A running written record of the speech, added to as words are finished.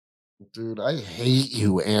Dude, I hate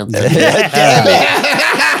you, Anthony. Damn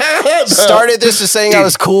it. Started this as saying I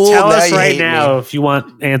was cool. Tell now us you right hate now me. if you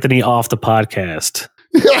want Anthony off the podcast.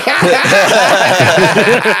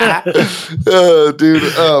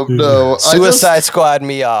 Dude, no. Suicide Squad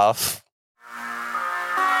me off.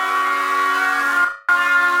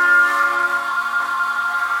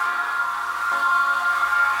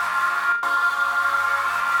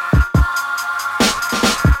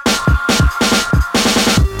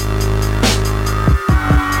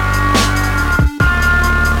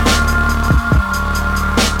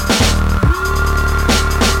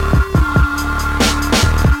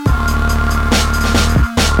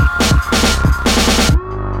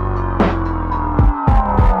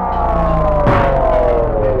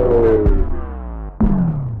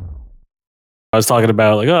 I was talking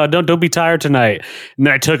about like, oh, don't be tired tonight. And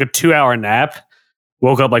then I took a 2-hour nap.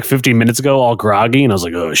 Woke up like 15 minutes ago, all groggy, and I was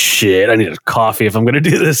like, oh shit, I need a coffee if I'm gonna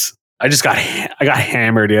do this. I got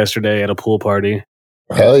hammered yesterday at a pool party.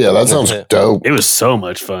 Hell yeah, that sounds dope. It was so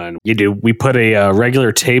much fun. We put a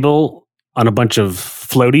regular table on a bunch of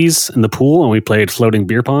floaties in the pool, and we played floating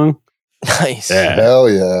beer pong. Nice. Yeah, Hell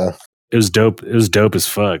yeah. it was dope. It was dope as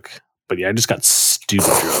fuck. But yeah, I just got stupid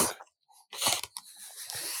drunk.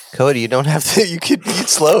 Cody, you don't have to. You could eat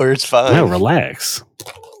slower. It's fine. No, relax.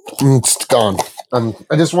 It's gone. I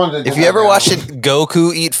just wanted to. If you ever watched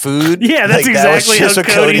Goku eat food, Yeah, that's like, that was exactly just how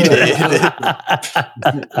what Cody did.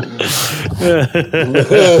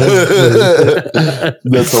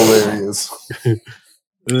 That's hilarious.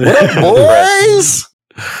 What up, boys?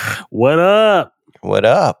 What up? What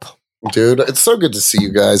up? Dude, it's so good to see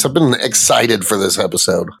you guys. I've been excited for this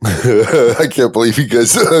episode. I can't believe you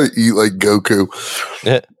guys eat like Goku.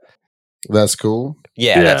 Yeah. That's cool.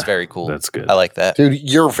 Yeah, that's very cool. That's good. I like that. Dude,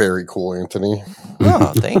 you're very cool, Anthony.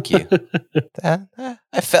 Oh, thank you.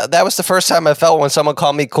 I felt that was the first time I felt when someone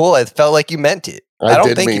called me cool. I felt like you meant it. I don't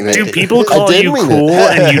did think you mean meant it. Do it. people I call did you mean it. cool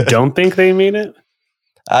and you don't think they mean it?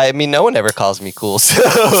 I mean, no one ever calls me cool.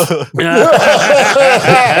 So No.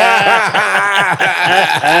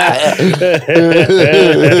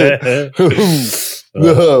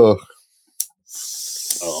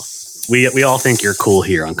 Oh, we all think you're cool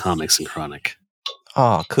here on Comics and Chronic.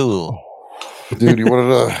 oh, cool. Dude, you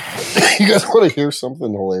guys want to hear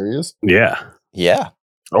something hilarious? Yeah. Yeah.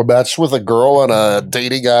 I matched with a girl on a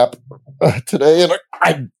dating app today,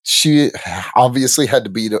 and she obviously had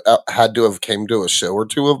to have came to a show or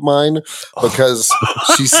two of mine because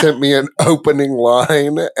she sent me an opening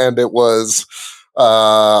line, and it was,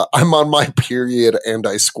 "I'm on my period and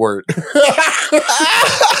I squirt."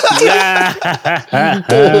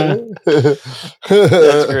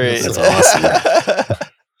 That's great. That's awesome.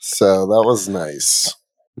 So that was nice.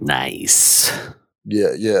 Nice.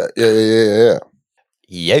 Yeah.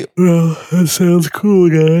 Yep. Oh, that sounds cool,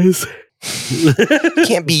 guys.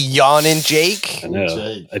 Can't be yawning, Jake. I know.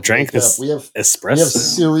 Jake, I drank this We have espresso.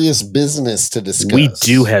 serious business to discuss. We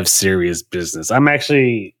do have serious business. I'm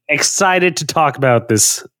actually excited to talk about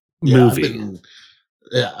this movie.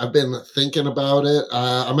 I've been thinking about it.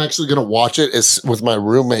 I'm actually going to watch it with my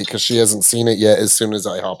roommate because she hasn't seen it yet as soon as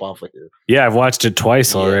I hop off of here. Yeah, I've watched it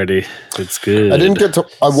twice already. It's good. I didn't get to,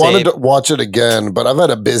 I wanted to watch it again, but I've had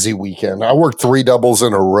a busy weekend. I worked 3 doubles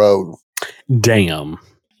in a row. Damn.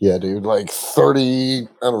 Yeah, dude, like 30,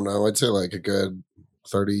 I don't know, I'd say like a good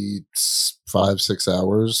 35, 6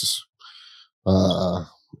 hours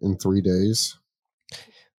in 3 days.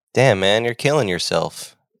 Damn, man, you're killing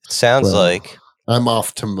yourself. It sounds Well, like. I'm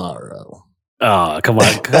off tomorrow. Oh, come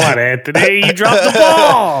on, Anthony. You dropped the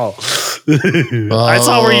ball. I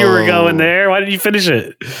saw where you were going there. Why didn't you finish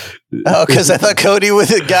it? Oh, because I thought Cody would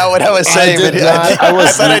have got what I was saying. did but not. I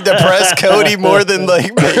thought I depressed Cody more than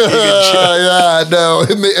like making a joke. Yeah, no,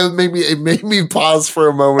 it made me pause for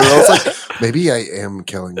a moment. I was like, maybe I am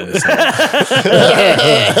killing myself.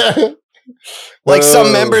 Like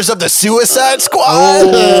some members of the Suicide Squad.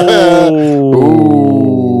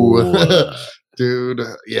 Ooh. Dude,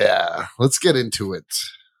 yeah. Let's get into it.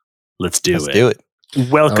 Let's do Let's it. do it.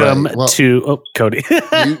 Welcome All right, well- to Cody.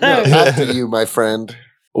 After you, my friend.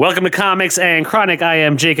 Welcome to Comics and Chronic. I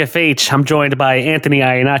am Jake FH. I'm joined by Anthony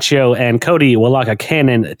Iannaccio and Cody Walaka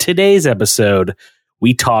Cannon. Today's episode,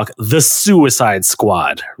 we talk The Suicide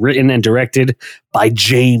Squad, written and directed by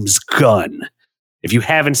James Gunn. If you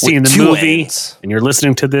haven't seen With the two movie N's. and you're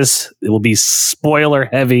listening to this, it will be spoiler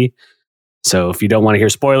heavy. So if you don't want to hear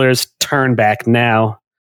spoilers, turn back now.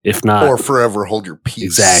 If not, Or forever hold your peace.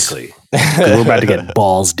 exactly. 'Cause we're about to get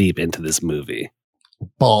balls deep into this movie.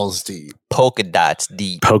 Balls deep. Polka dots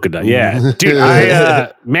deep. Polka dot, yeah, dude.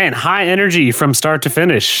 Man, high energy from start to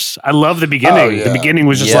finish. I love the beginning. Oh, The yeah. beginning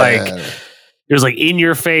was just Yeah. like it It was like in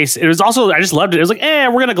your face. It was also, I just loved it. It was like,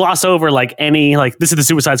 we're going to gloss over like any, like, this is the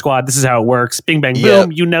Suicide Squad. This is how it works. Bing, bang,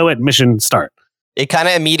 boom. You know it. Mission start. It kind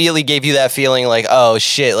of immediately gave you that feeling like, oh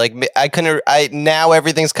shit, like now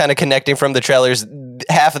everything's kind of connecting from the trailers.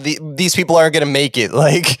 Half of these people aren't going to make it.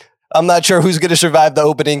 Like, I'm not sure who's going to survive the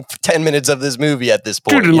opening 10 minutes of this movie at this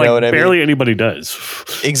point. Dude, you know what I mean? Barely anybody does.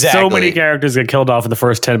 Exactly. So many characters get killed off in the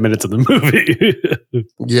first 10 minutes of the movie.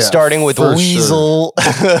 Yeah, starting with Weasel.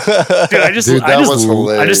 Sure. Dude, I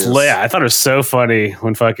hilarious. I thought it was so funny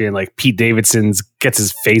when fucking like Pete Davidson gets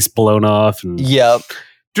his face blown off. And, yep.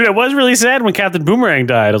 Dude, I was really sad when Captain Boomerang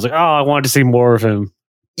died. I was like, oh, I wanted to see more of him.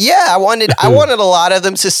 Yeah, I wanted a lot of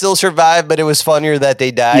them to still survive, but it was funnier that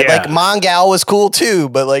they died. Yeah. Like Mongal was cool too,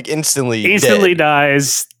 but like instantly dead.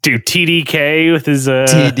 dies. Dude, TDK with his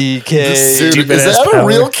TDK. Dude, is that a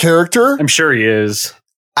real character? I'm sure he is.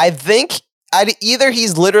 I think either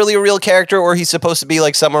he's literally a real character or he's supposed to be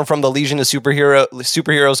like someone from the Legion of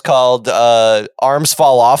Superheroes called Arms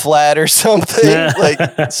Fall Off Lad or something.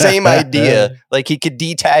 Like same idea. Like he could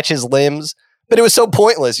detach his limbs. But it was so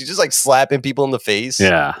pointless. You're just like slapping people in the face.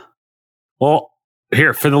 Yeah. Well,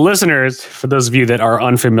 here, for the listeners, for those of you that are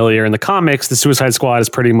unfamiliar in the comics, the Suicide Squad is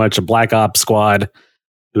pretty much a Black Ops squad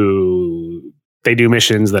who they do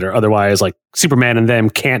missions that are otherwise like Superman and them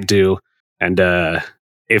can't do. And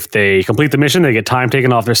if they complete the mission, they get time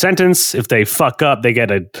taken off their sentence. If they fuck up, they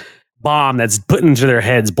get a bomb that's put into their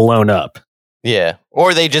heads blown up. Yeah.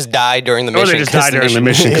 Or they just die during the mission. Or they just die during the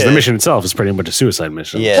mission because the mission itself is pretty much a suicide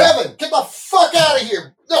mission. Yeah. Kevin, get the fuck out of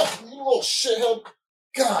here! No, you little shithead!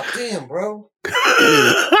 God damn, bro.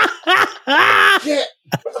 Yeah.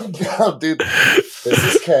 Oh, dude, this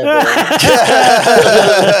is Kevin.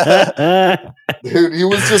 Dude, he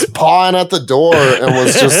was just pawing at the door and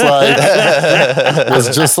was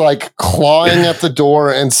just like clawing at the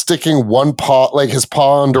door and sticking one paw, like his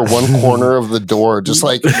paw under one corner of the door, just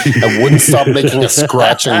like I wouldn't stop making a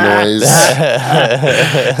scratching noise. Say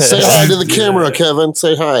hi to the camera, Kevin.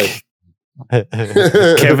 Say hi.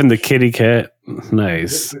 Kevin the kitty cat.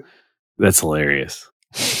 Nice. That's hilarious.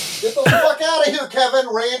 Get the fuck out of here, Kevin,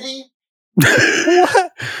 Randy.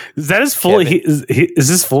 Is that his full? Is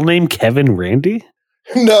his full name Kevin Randy?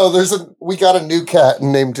 No, we got a new cat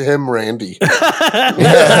and named him Randy. They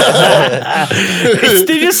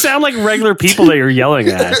just sound like regular people that you're yelling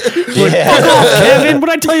at. Like, fuck off, Kevin! What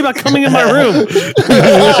did I tell you about coming in my room?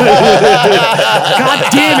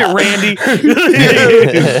 God damn it, Randy!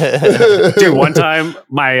 Dude, one time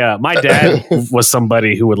my dad was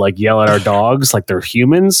somebody who would like yell at our dogs like they're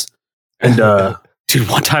humans, and dude,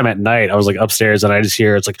 one time at night, I was like upstairs and I just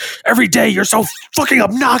hear it's like, every day you're so fucking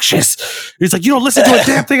obnoxious. He's like, you don't listen to a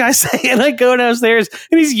damn thing I say. And I go downstairs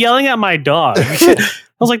and he's yelling at my dog. I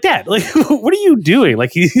was like, Dad, like, what are you doing?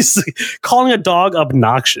 Like, he's like, calling a dog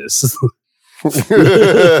obnoxious. That's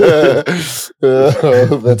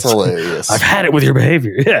hilarious. I've had it with your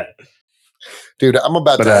behavior. Yeah. Dude, I'm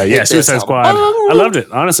about to. Yeah, Suicide Squad. I loved it.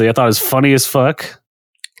 Honestly, I thought it was funny as fuck.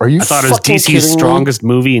 Are you? I thought it was DC's strongest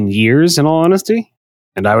movie in years, in all honesty.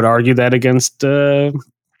 And I would argue that against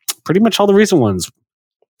pretty much all the recent ones.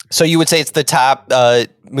 So you would say it's the top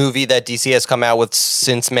movie that DC has come out with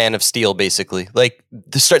since Man of Steel, basically, like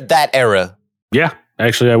that era. Yeah,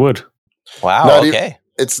 actually, I would. Wow. Okay.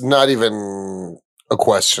 It's not even a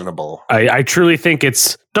questionable. I truly think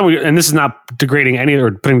it's. And this is not degrading any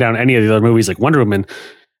or putting down any of the other movies like Wonder Woman.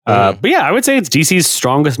 But yeah, I would say it's DC's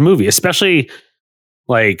strongest movie, especially.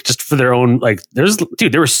 Like just for their own, like there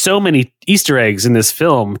were so many Easter eggs in this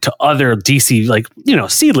film to other DC, like, you know,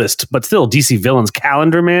 C-list, but still DC villains.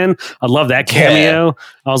 Calendar Man, I love that cameo. Yeah.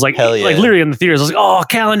 I was like, like literally in the theaters, I was like, oh,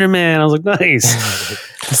 Calendar Man. I was like,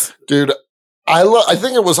 nice, dude. I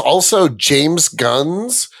think it was also James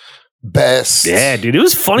Gunn's best. Yeah, dude, it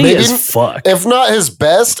was funny as fuck. If not his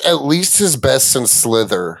best, at least his best since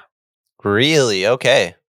Slither. Really?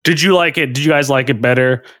 Okay. Did you like it? Did you guys like it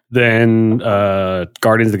better than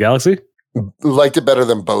Guardians of the Galaxy? Liked it better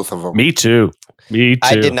than both of them. Me too. I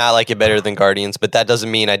did not like it better than Guardians, but that doesn't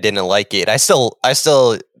mean I didn't like it. I still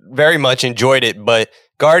very much enjoyed it, but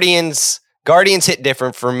Guardians hit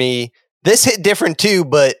different for me. This hit different too,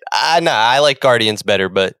 but I like Guardians better.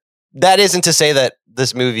 But that isn't to say that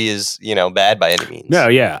this movie is, you know, bad by any means. No,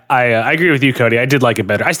 yeah, I agree with you, Cody. I did like it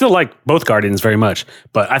better. I still like both Guardians very much,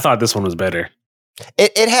 but I thought this one was better.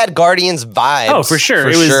 It had Guardians vibes. Oh, for sure.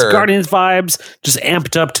 It was Guardians vibes, just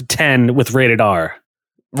amped up to 10 with rated R.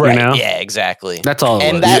 Right. You know? Yeah, exactly. That's all.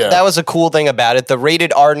 And that was a cool thing about it. The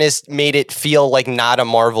rated R-ness made it feel like not a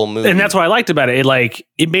Marvel movie. And that's what I liked about it.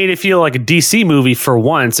 It made it feel like a DC movie for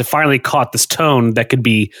once. It finally caught this tone that could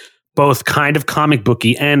be both kind of comic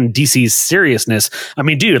booky and DC's seriousness. I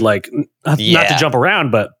mean, dude, like not to jump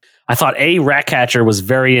around, but I thought Ratcatcher was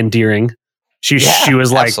very endearing. She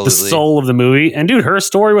was like the soul of the movie. And dude, her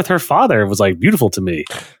story with her father was like beautiful to me.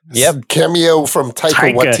 Yep. Cameo from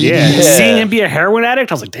Taika Waititi. Yeah. Seeing him be a heroin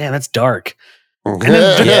addict, I was like, damn, that's dark. And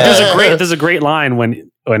then there's a great line when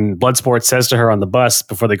Bloodsport says to her on the bus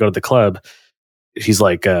before they go to the club, he's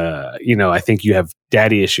like, I think you have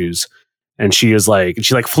daddy issues. And she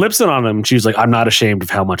flips it on him. She's like, I'm not ashamed of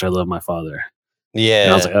how much I love my father. Yeah.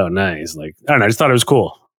 And I was like, oh, nice. Like, I don't know. I just thought it was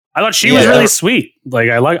cool. I thought she was really sweet. Like,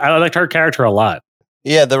 I liked her character a lot.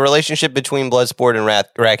 Yeah. The relationship between Bloodsport and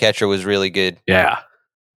Ratcatcher was really good. Yeah.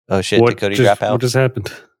 Oh shit. Did Cody drop out? What just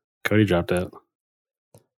happened? Cody dropped out.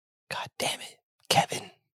 God damn it.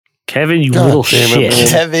 Kevin, you little shit.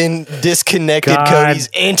 Kevin disconnected Cody's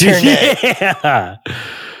internet. Yeah.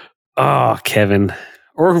 Oh, Kevin.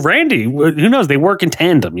 Or Randy. Who knows? They work in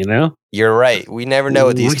tandem, you know? You're right. We never know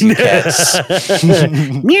with these two cats.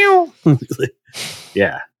 Meow.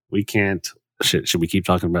 Yeah. We can't. Should we keep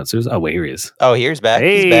talking about Susan? Oh, wait, here he is. Oh, he's back.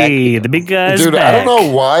 Hey, he's back. The big guy's Dude, back. I don't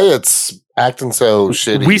know why it's acting so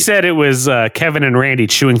shitty. We said it was Kevin and Randy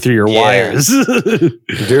chewing through your wires. Dude,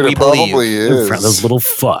 it probably is. Those little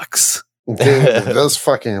fucks. Dude, those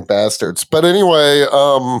fucking bastards. But anyway,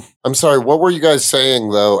 I'm sorry. What were you guys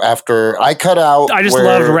saying though? After I cut out, I just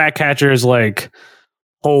loved Ratcatcher's like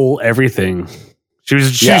whole everything. She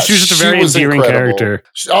was just a very endearing character.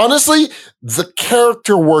 Honestly, the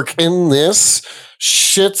character work in this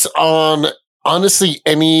shits on honestly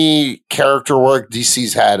any character work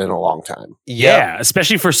DC's had in a long time. Yeah,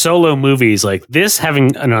 especially for solo movies. Like this,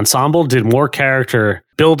 having an ensemble did more character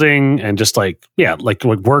building and just like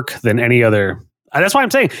work than any other. That's why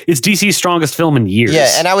I'm saying it's DC's strongest film in years. Yeah,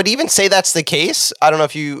 and I would even say that's the case. I don't know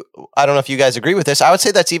if you guys agree with this. I would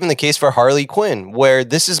say that's even the case for Harley Quinn, where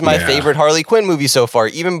this is my favorite Harley Quinn movie so far.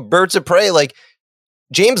 Even Birds of Prey, like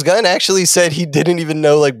James Gunn actually said he didn't even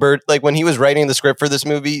know like when he was writing the script for this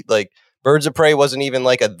movie, like Birds of Prey wasn't even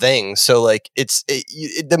like a thing. So like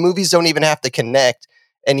the movies don't even have to connect,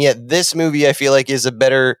 and yet this movie I feel like is a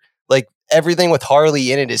better, like everything with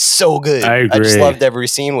Harley in it is so good. I agree. I just loved every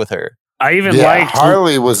scene with her. I even liked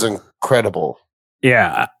Harley was incredible.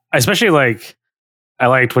 Yeah, especially like I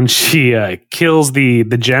liked when she kills the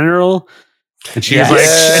general, and she was like,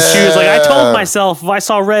 I told myself if I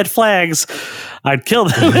saw red flags, I'd kill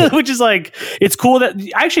them. Which is like, it's cool that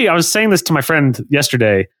actually I was saying this to my friend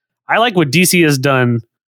yesterday. I like what DC has done,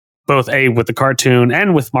 both with the cartoon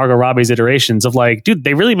and with Margot Robbie's iterations of like, dude,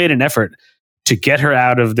 they really made an effort to get her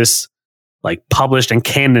out of this like published and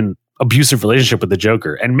canon abusive relationship with the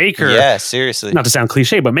Joker and make her, seriously, not to sound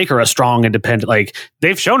cliche, but make her a strong, independent, like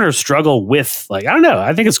they've shown her struggle with, like, I don't know.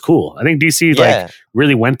 I think it's cool. I think DC like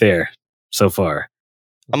really went there so far.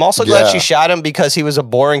 I'm also glad she shot him because he was a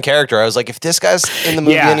boring character. I was like, if this guy's in the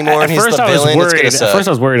movie anymore and he's the villain, it's gonna suck. At first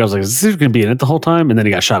I was worried. I was like, is this going to be in it the whole time? And then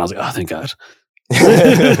he got shot. I was like, oh, thank God.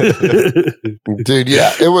 Dude,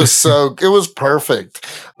 yeah, it was perfect.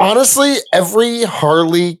 Honestly, every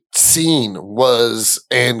Harley scene was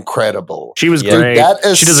incredible. She was great.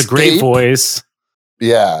 She does a great voice.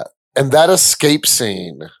 Yeah. And that escape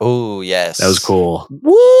scene. Oh, yes. That was cool.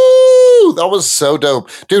 Woo! That was so dope.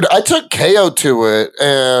 Dude, I took KO to it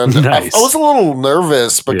and nice. I was a little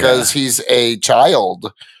nervous because he's a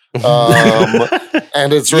child.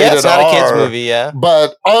 And it's rated it's not R, a kid's movie,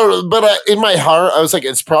 but in my heart I was like,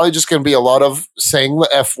 it's probably just going to be a lot of saying the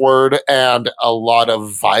F word and a lot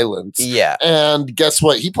of violence. And guess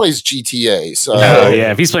what, he plays GTA, so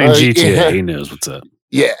if he's playing GTA, he knows what's up.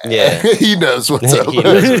 Yeah. He knows what's up.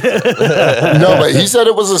 No, but he said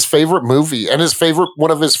it was his favorite movie, and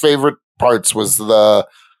one of his favorite parts was the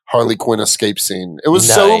Harley Quinn escape scene. It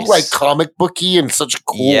was so like comic booky in such a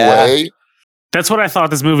cool way. That's what I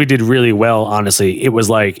thought this movie did really well, honestly. It was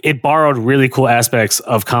like, it borrowed really cool aspects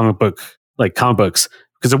of comic books,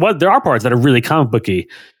 because there are parts that are really comic booky.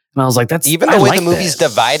 And I was like, that's even the way the movie's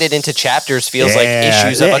divided into chapters feels like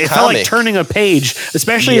issues of a comic. It felt like turning a page,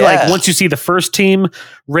 especially like once you see the first team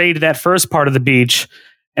raid that first part of the beach,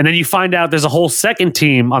 and then you find out there's a whole second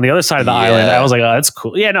team on the other side of the island. I was like, oh, that's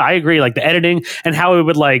cool. Yeah, no, I agree. Like the editing and how it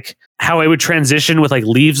would transition with like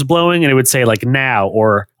leaves blowing, and it would say like now,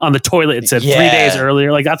 or on the toilet it said 3 days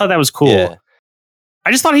earlier. Like I thought that was cool. Yeah.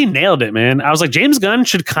 I just thought he nailed it, man. I was like, James Gunn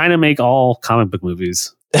should kind of make all comic book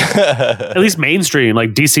movies. At least mainstream,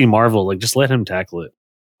 like DC, Marvel, like just let him tackle it.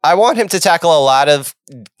 I want him to tackle a lot of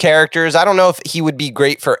characters. I don't know if he would be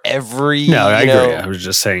great for every. No, I agree. I was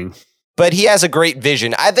just saying. But he has a great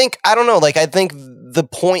vision. I think the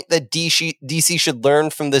point that DC should learn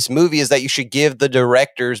from this movie is that you should give the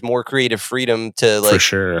directors more creative freedom to For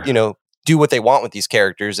sure. do what they want with these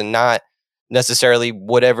characters and not necessarily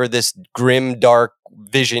whatever this grim, dark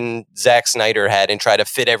vision Zack Snyder had and try to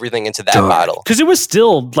fit everything into that model. Because it was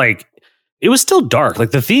still dark.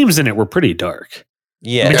 Like the themes in it were pretty dark.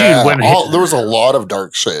 Yeah. Dude, there was a lot of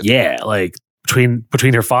dark shit. Yeah, like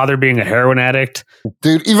between her father being a heroin addict.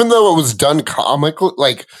 Dude, even though it was done comically,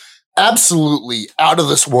 like absolutely out of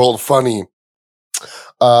this world funny.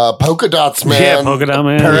 Polka Dots Man. Yeah, Polka Dot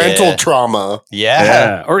Man. Parental trauma.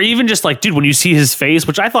 Yeah. Or even just like, dude, when you see his face,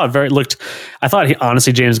 which I thought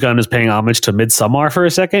honestly James Gunn was paying homage to Midsommar for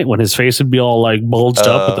a second when his face would be all like bulged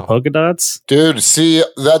up with the polka dots. Dude, see,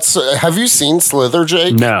 have you seen Slither,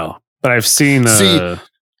 Jake? No, but I've seen.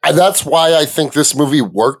 That's why I think this movie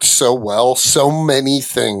worked so well. So many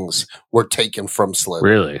things were taken from Slither.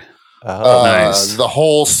 Really? Nice. The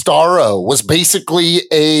whole Starro was basically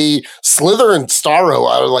a Slither and Starro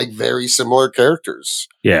are like very similar characters.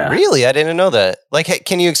 Yeah. Really? I didn't know that. Like,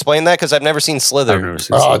 can you explain that? Because I've never seen Slither. I've never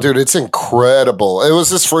seen Slither. Dude, it's incredible. It was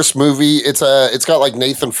his first movie. It's got like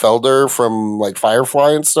Nathan Felder from like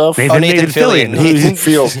Firefly and stuff. Nathan Fillion. Nathan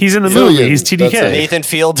Fields. He's in the Fillion. movie. He's TDK. Nathan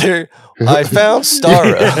Fielder. I found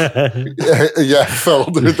Starro. Yeah,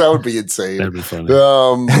 Felder. That would be insane. That'd be funny.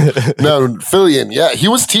 No, Fillion. Yeah, he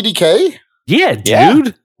was TDK. Yeah,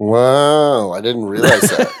 dude. Wow, I didn't realize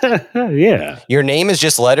that. Yeah. Your name is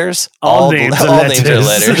just letters? All names are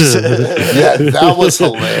letters. Yeah, that was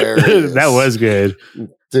hilarious. That was good.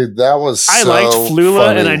 Dude, that was I so liked Flula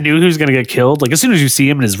funny. and I knew he was going to get killed. Like as soon as you see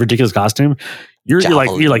him in his ridiculous costume, you're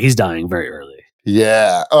like he's dying very early.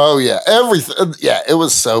 Yeah. Oh yeah. Everything. Yeah. It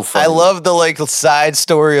was so funny. I love the like side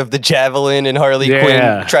story of the javelin and Harley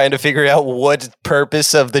Quinn trying to figure out what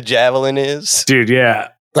purpose of the javelin is. Dude, yeah.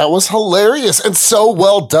 That was hilarious and so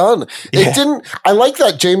well done. I like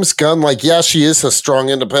that James Gunn, like, yeah, she is a strong,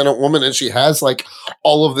 independent woman and she has like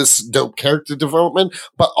all of this dope character development,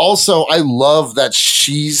 but also I love that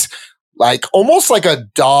she's like almost like a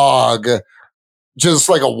dog, just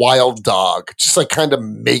like a wild dog, just like kind of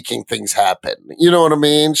making things happen. You know what I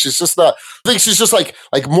mean? She's just not, I think she's just like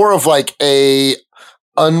more of like a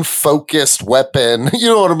unfocused weapon. You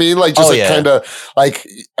know what I mean? Like just kind of like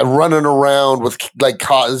running around with like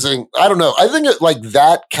causing, I don't know. I think it like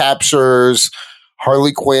that captures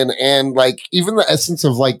Harley Quinn and like even the essence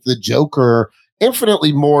of like the Joker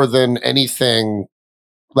infinitely more than anything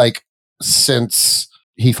like since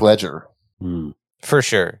Heath Ledger. For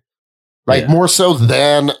sure. Like more so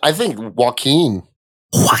than I think Joaquin.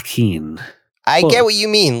 I get what you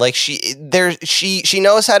mean. Like she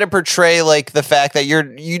knows how to portray like the fact that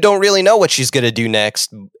you don't really know what she's gonna do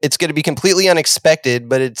next. It's gonna be completely unexpected,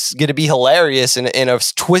 but it's gonna be hilarious in a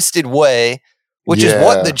twisted way, which is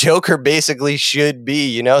what the Joker basically should be,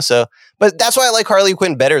 you know? So, but that's why I like Harley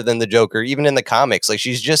Quinn better than the Joker, even in the comics. Like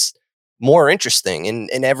she's just more interesting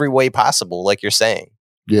in every way possible, like you're saying.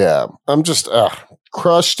 Yeah. I'm just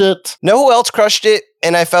crushed it. Know who else crushed it?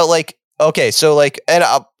 And I felt like, okay, so like, and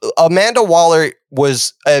Amanda Waller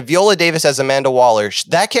was Viola Davis as Amanda Waller.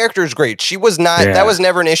 That character is great. She was not. That was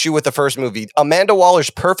never an issue with the first movie. Amanda Waller's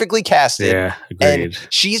perfectly casted. Yeah, agreed. And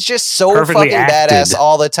she's just so perfectly fucking badass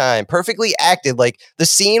all the time. Perfectly acted. Like the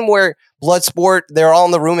scene where Bloodsport, they're all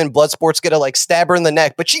in the room and Bloodsport's gonna like stab her in the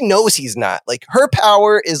neck, but she knows he's not. Like her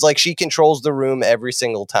power is like she controls the room every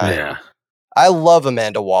single time. Yeah. I love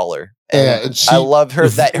Amanda Waller. And I love her.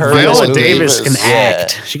 That her Viola Davis can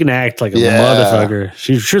act. She can act like a motherfucker.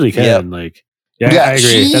 She truly can. Like, I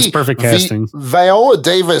agree. That's perfect casting. Viola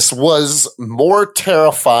Davis was more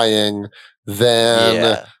terrifying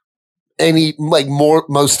than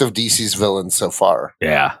most of DC's villains so far.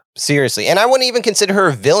 Yeah. Seriously. And I wouldn't even consider her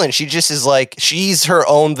a villain. She just is like, she's her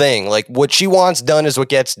own thing. Like what she wants done is what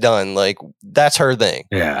gets done. Like that's her thing.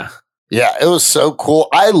 Yeah. Yeah, it was so cool.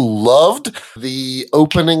 I loved the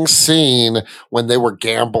opening scene when they were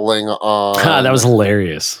gambling on. That was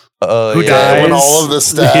hilarious. Who dies? When all of the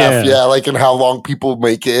staff, like, and how long people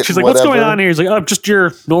make it. She's like, what's going on here? He's like, oh, just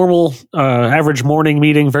your normal, average morning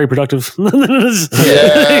meeting, very productive.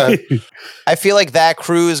 Yeah. I feel like that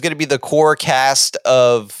crew is going to be the core cast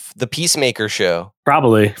of the Peacemaker show.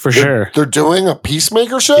 Probably, for sure. They're doing a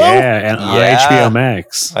Peacemaker show? Yeah, and on HBO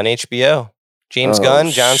Max. On HBO. James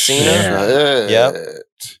Gunn, John Cena. Yep.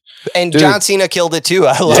 And John Cena killed it too.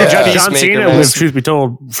 I love John Cena, if truth be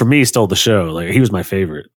told, for me, stole the show. Like he was my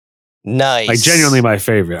favorite. Nice. Like genuinely my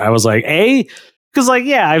favorite. I was like, because like,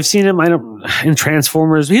 I've seen him in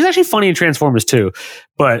Transformers. He's actually funny in Transformers too.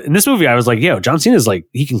 But in this movie, I was like, John Cena's like,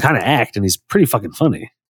 he can kind of act and he's pretty fucking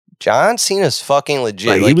funny. John Cena's fucking legit.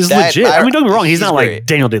 Like, he Like, was that- legit. I mean, don't get me wrong. He's not like great.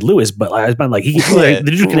 Daniel Day-Lewis, but I've been like, the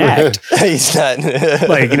dude can act. He's not.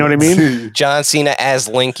 Like, you know what I mean? John Cena as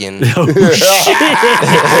Lincoln. Oh,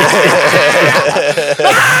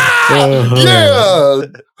 Yeah,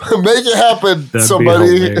 make it happen, That'd be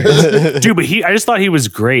somebody. hilarious. Dude, but I just thought he was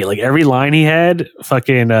great. Like every line he had,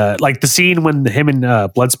 fucking like the scene when him and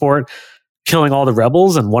Bloodsport killing all the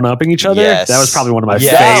rebels and one-upping each other. Yes. That was probably one of my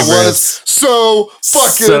Yes. That favorites. was so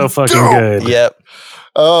fucking dope. Good. Yep.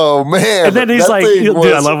 Oh man! And then he's that like, thing dude, I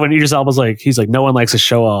was- love when Idris Elba's like, he's like, no one likes to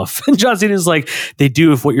show off. And John Cena's like, they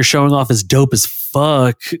do if what you're showing off is dope as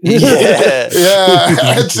fuck. Yeah. yeah,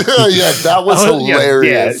 yeah, that was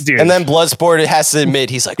hilarious. Yeah, dude. And then Bloodsport has to admit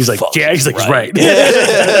he's like, he's like, "Fuck, yeah, he's like, right.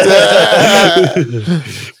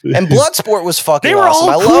 And Bloodsport was fucking They were awesome.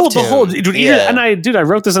 all I cool. loved The him. whole dude, Yeah. I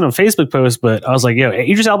wrote this in a Facebook post, but I was like, yo,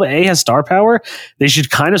 Idris Elba has star power. They should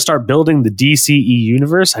kind of start building the DCE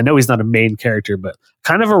universe. I know he's not a main character, but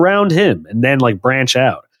kind of around him, and then like branch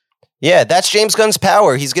out. Yeah, that's James Gunn's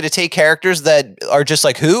power. He's going to take characters that are just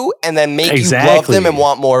like who, and then make you love Exactly. them and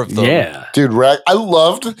want more of them. Yeah, Dude, I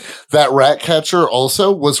loved that Ratcatcher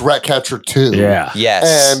also was Ratcatcher 2. yeah.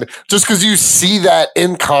 Yes. And just because you see that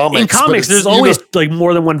in comics. In but comics, it's, there's you always know, like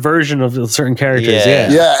more than one version of certain characters. Yeah. Yeah,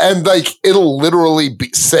 yeah, and like it'll literally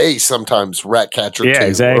say sometimes Ratcatcher 2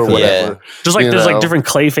 exactly. or whatever. Just like You there's know. like different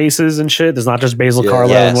clay faces and shit. There's not just Basil Yeah. Karlo and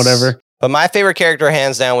Yes. whatever. But my favorite character,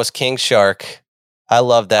 hands down, was King Shark. I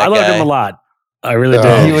love that I loved guy. him a lot. I really Oh,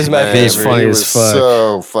 did. He was my man, He was favorite. funny He as was fuck.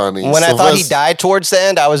 so funny. When I thought he Sylvester- died towards the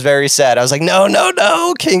end, I was very sad. I was like,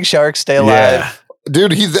 no, King Shark, stay alive. Yeah.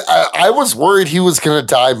 Dude, I was worried he was gonna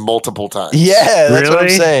die multiple times. Yeah, that's what I'm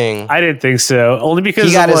Really? saying. I didn't think so. Only because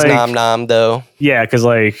He got of, his like, nom nom though. yeah, because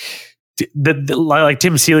like like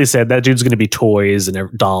Tim Seeley said, that dude's going to be toys and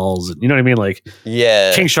dolls, and you know what I mean. Like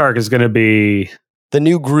Yeah, King Shark is going to be the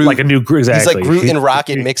new Groot. like a new Groot. Exactly, He's like Groot and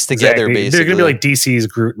Rocket mixed together, Exactly. They're going to be basically. like DC's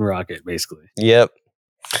Groot and Rocket, basically. Yep.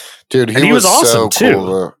 Dude, And he was awesome, so too. cool.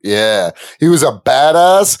 Though. Yeah, he was a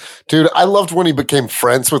badass. Dude, I loved when he became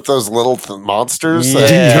friends with those little monsters.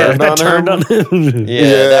 Yeah. that that turned on him. on him. Yeah,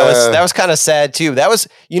 Yeah. that was kind of sad too. That was,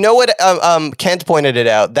 you know what? Kent pointed it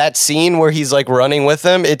out. That scene where he's like running with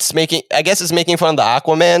them. I guess it's making fun of the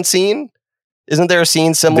Aquaman scene. Isn't there a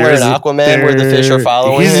scene similar in Aquaman where the fish are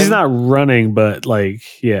following him? He's not running, but like,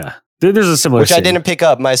 yeah, there's a similar. Which I scene. didn't pick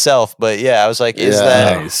up myself, but yeah, I was like, is Yeah.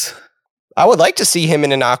 that? Nice. I would like to see him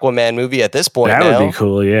in an Aquaman movie at this point. That now. would be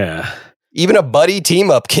cool. Yeah, Even a buddy team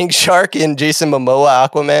up, King Shark and Jason Momoa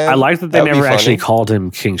Aquaman. I like that they That would be never actually funny. called him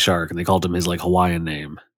King Shark, and they called him his like Hawaiian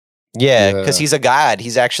name. Yeah, Yeah. because he's a god.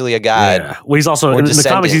 He's actually a god. Yeah. Well, he's also Or in the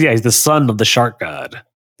comics. descendant. He's the son of the shark god.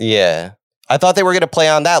 Yeah. I thought they were going to play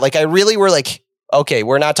on that. Like, I really were like, okay,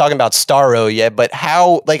 we're not talking about Starro yet, but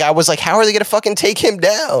how, like, I was like, how are they going to fucking take him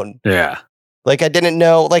down? Yeah. Like, I didn't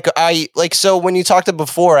know. So when you talked to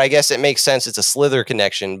before, I guess it makes sense. It's a Slither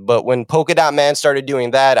connection. But when Polka Dot Man started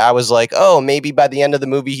doing that, I was like, oh, maybe by the end of the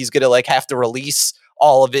movie, he's going to, like, have to release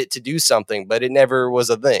all of it to do something. But it never was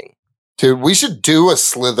a thing. Dude, we should do a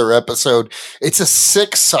Slither episode. It's a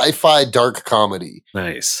sick sci-fi dark comedy.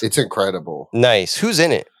 Nice. It's incredible. Nice. Who's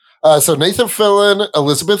in it? So Nathan Fillion,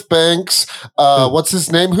 Elizabeth Banks, what's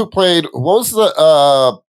his name? What was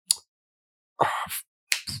the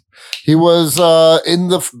he was in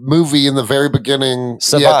the movie in the very beginning.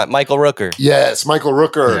 Savant, Michael Rooker. Yes, Michael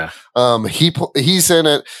Rooker. Yeah. He's in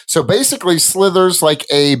it. So basically, Slither's like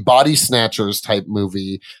a body snatchers type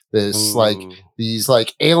movie. This like Ooh. these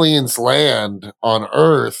like aliens land on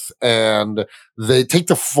Earth and they take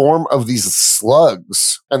the form of these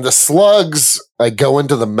slugs, and the slugs like go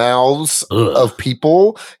into the mouths Ugh. of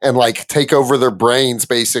people and like take over their brains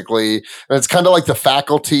basically. And it's kind of like The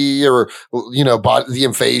Faculty or you know the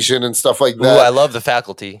Invasion and stuff like Ooh, I that. love The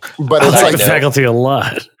Faculty. But I it's like like the faculty a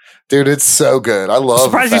lot. dude, it's so good. I love. I'm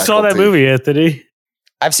surprised The you saw that Faculty. movie, Anthony.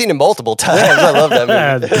 I've seen it multiple times. I love that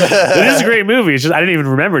movie. It is a great movie. It's just I didn't even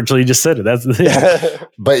remember until you just said it. That's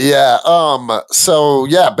But yeah, so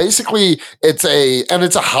yeah, basically it's a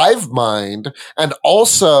hive mind, and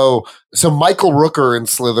also so Michael Rooker in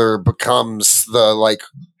Slither becomes the like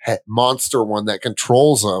monster one that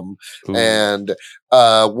controls them, and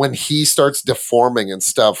when he starts deforming and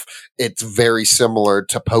stuff, it's very similar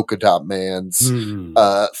to Polka Dot Man's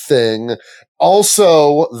thing.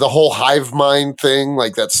 Also, the whole hive mind thing,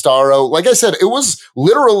 like that Starro, like I said, it was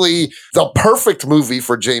literally the perfect movie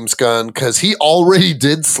for James Gunn because he already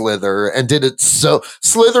did Slither and did it so.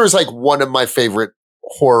 Slither is like one of my favorite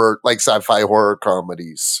horror, like sci-fi horror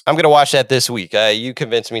comedies. I'm going to watch that this week. You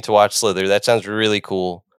convinced me to watch Slither. That sounds really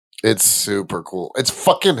cool. It's super cool. It's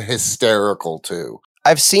fucking hysterical too.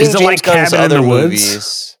 I've seen Is it James like Gunn's Cabin in other the Woods?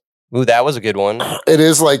 movies. Ooh, that was a good one. It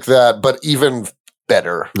is like that, but even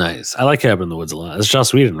better. Nice. I like Cabin in the Woods a lot. It's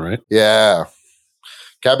Joss Whedon, right? Yeah.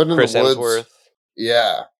 Cabin in Chris the Woods. Hemsworth.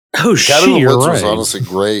 Yeah. Oh, Cabin in the you're Woods right. was honestly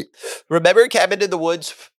great. Remember Cabin in the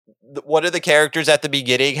Woods? One of the characters at the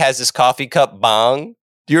beginning has this coffee cup bong.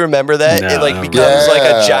 Do you remember that? No, It I like don't becomes like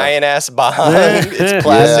remember. a giant ass bong. It's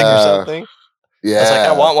plastic Yeah. or something. Yeah. I was like,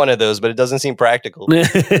 I want one of those, but it doesn't seem practical. No.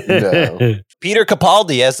 Peter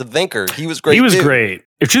Capaldi as the thinker. He was great. He was too. great.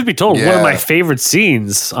 If truth be told, one of Yeah. my favorite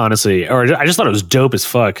scenes, honestly, or I just thought it was dope as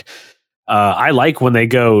fuck. I like when they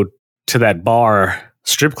go to that bar,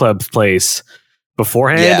 strip club place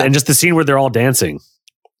beforehand, Yeah. and just the scene where they're all dancing.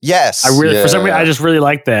 Yes. I really, for some reason, Yeah. I just really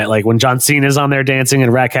like that. Like when John Cena's on there dancing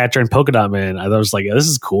and Ratcatcher and Polka Dot Man, I was like, this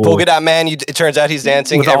is cool. Polka Dot Man, it turns out he's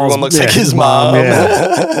dancing. With all Everyone his- looks yeah, like his his mom.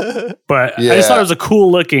 mom, But I just Yeah. thought it was a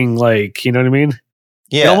cool looking, like, you know what I mean?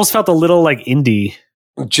 It yeah. almost felt a little like indie.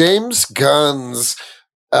 James Gunn's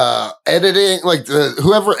editing, like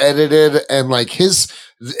whoever edited and like his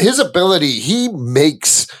ability, he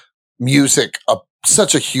makes music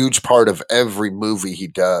such a huge part of every movie he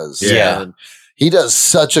does. Yeah. And he does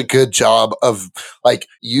such a good job of like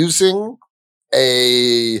using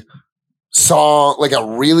a song, like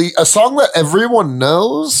a song that everyone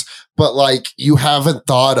knows, but like you haven't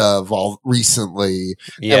thought of all recently.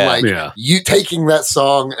 Yeah. And like Yeah. you taking that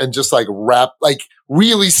song and just like like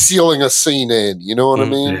really sealing a scene in, you know what I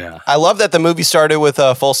mean? Yeah. I love that the movie started with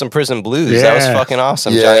Folsom Prison Blues. That was Yeah. fucking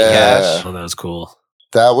awesome. Yeah. Johnny Cash. Oh, that was cool.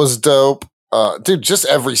 That was dope. Dude, just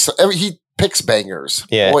every he picks bangers.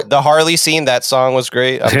 Yeah. Boy, The Harley scene, that song was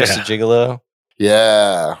great. I'm just a Yeah. gigolo.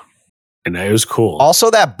 yeah. And it was cool.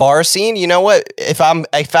 Also, that bar scene, you know what? If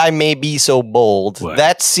I may be so bold, What?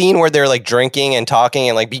 that scene where they're like drinking and talking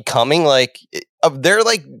and like becoming like they're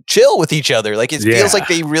like chill with each other. Like it feels Yeah. like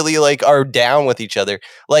they really like are down with each other.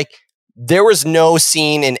 Like there was no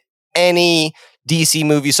scene in any DC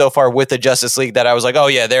movie so far with the Justice League that I was like, oh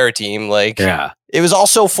yeah, they're a team. Like Yeah. it was all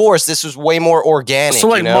so forced. This was way more organic. So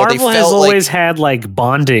like you know? Marvel They has felt always had like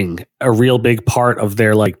bonding a real big part of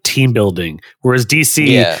their like team building, whereas DC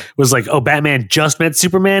yeah. was like, oh, Batman just met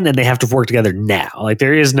Superman and they have to work together now. Like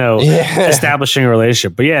there is no Yeah. establishing a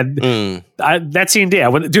relationship. But yeah, Mm. that scene, yeah.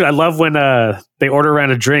 Dude, I love when they order a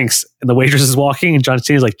round of drinks and the waitress is walking and John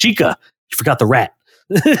Cena's like, Chica, you forgot the rat.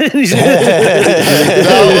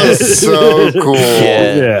 That was so cool.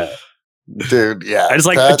 Yeah. Yeah. Dude, yeah. I just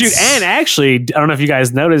like, that's- dude, and actually, I don't know if you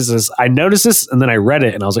guys noticed this. I noticed this and then I read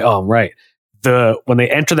it and I was like, oh, I'm right. When they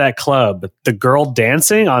enter that club, the girl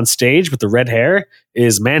dancing on stage with the red hair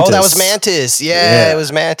is Mantis. Oh, that was Mantis. Yeah, Yeah. it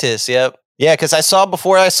was Mantis. Yep. Yeah, because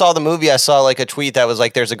before I saw the movie, I saw like a tweet that was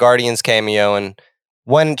like, there's a Guardians cameo. And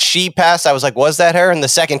when she passed, I was like, was that her? And the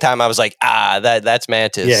second time I was like, that's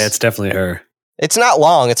Mantis. Yeah, it's definitely her. It's not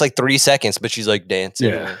long. It's like 3 seconds, but she's like dancing.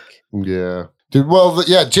 Yeah. Yeah. Dude, well,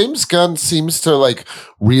 yeah, James Gunn seems to like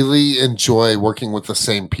really enjoy working with the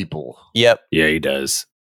same people. Yep. Yeah, he does.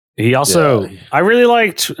 He also, Yeah. I really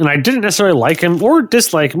liked, and I didn't necessarily like him or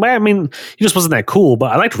dislike him. I mean, he just wasn't that cool,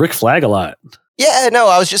 but I liked Rick Flag a lot. Yeah, no,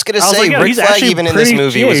 I was just going to I was say, like, yo, Rick he's Flag actually even in this pretty-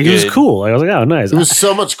 movie yeah, was he good. was cool. I was like, oh, nice. It was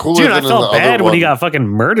so much cooler Dude, than I in the felt other bad when one. he got fucking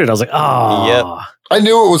murdered. I was like, oh. Yep. I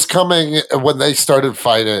knew it was coming when they started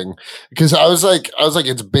fighting because I was like,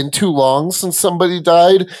 it's been too long since somebody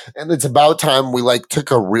died, and it's about time we like took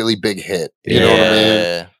a really big hit. You know what I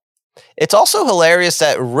mean? It's also hilarious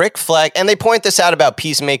that Rick Flag, and they point this out about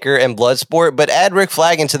Peacemaker and Bloodsport, but add Rick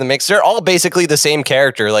Flag into the mix. They're all basically the same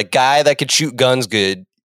character, like guy that could shoot guns good.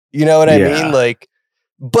 You know what I Yeah. mean? Like,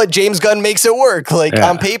 but James Gunn makes it work. Like Yeah.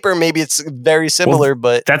 on paper, maybe it's very similar,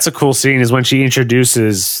 but That's a cool scene is when she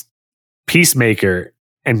introduces Peacemaker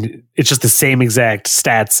and it's just the same exact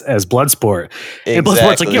stats as Bloodsport. And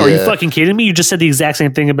Bloodsport's like, yo, are you Yeah. fucking kidding me? You just said the exact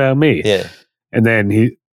same thing about me. yeah, And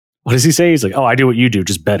then what does he say? He's like, oh, I do what you do,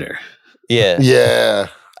 just better. yeah. Yeah.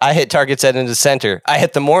 I hit targets at in the center. I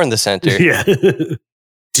hit them more in the center. Yeah.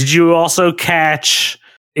 Did you also catch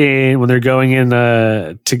when they're going in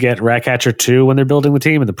to get Ratcatcher 2 when they're building the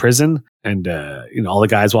team in the prison and all the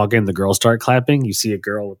guys walk in, the girls start clapping. You see a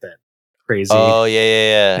girl with that crazy. Oh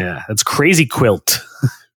yeah. Yeah, that's Crazy Quilt.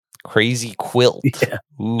 Crazy quilt. Yeah.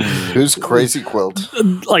 Ooh. Who's Crazy Quilt?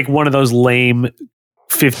 Like one of those lame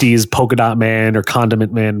 50s polka dot man or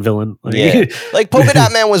condiment man villain. Like, Yeah. Like Polka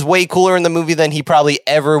Dot Man was way cooler in the movie than he probably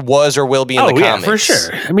ever was or will be in the yeah, comics. for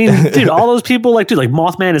sure. I mean, dude, all those people like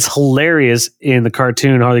Mothman is hilarious in the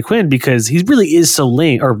cartoon Harley Quinn because he really is so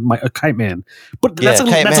lame, or Kite Man. But Yeah, that's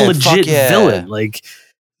Kite a Man, legit fuck yeah. villain. Like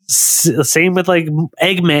same with like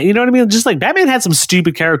Eggman. You know what I mean? Just like Batman had some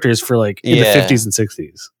stupid characters for like in Yeah. the 50s and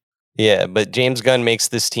 60s. Yeah, but James Gunn makes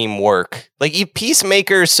this team work. Like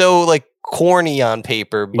Peacemaker is so like corny on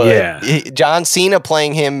paper, but Yeah. John Cena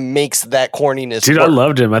playing him makes that corniness. Dude, I work.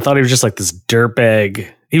 loved him. I thought he was just like this dirtbag.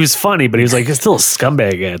 He was funny, but he was like still a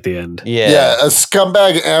scumbag at the end. Yeah. a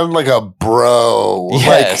scumbag and like a bro.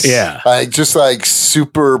 Yes. Yeah. Like just like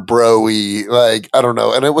super bro-y. Like, I don't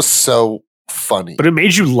know. And it was so funny. But it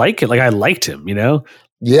made you like it. Like I liked him, you know?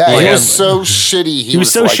 Yeah, he Yeah. was so shitty. He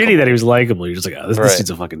was so likable. shitty that he was likable. You're just like, oh, this Right. dude's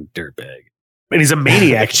a fucking dirtbag. And he's a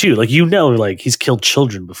maniac too. Like, you know, like he's killed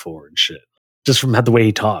children before and shit. Just from the way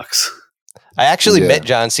he talks. I actually Yeah. met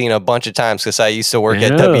John Cena a bunch of times because I used to work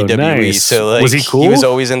at Oh, WWE. nice. So like, Was he cool? He was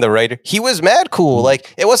always in the writer. He was mad cool.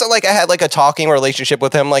 Like it wasn't like I had like a talking relationship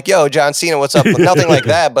with him. Like, yo, John Cena, what's up? Nothing like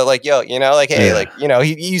that. But like, yo, you know, like, hey, Yeah. like, you know,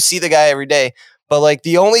 you see the guy every day. But like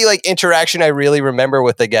the only like interaction I really remember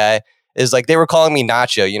with the guy is like they were calling me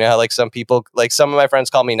Nacho. You know how like some people, like some of my friends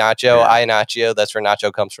call me Nacho. Yeah. I Nacho. That's where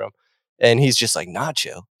Nacho comes from. And he's just like,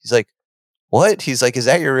 Nacho. He's like, what? He's like, is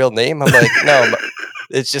that your real name? I'm like, no.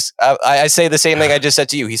 It's just I say the same thing I just said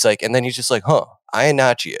to you. He's like, and then he's just like, huh, I am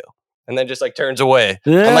Nacho. And then just like turns away.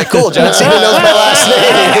 I'm like, cool, John Cena knows my last name.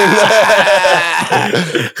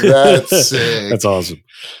 That's sick. That's awesome.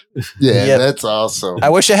 Yeah, Yep. that's awesome. I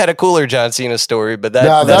wish I had a cooler John Cena story, but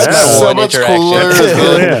No, that's that's my so one much interaction. cooler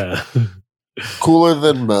Oh, than- yeah. Cooler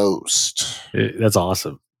than most. That's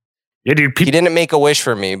awesome. Yeah, dude. He didn't make a wish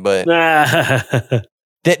for me, but Yeah,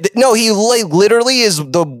 no, he literally is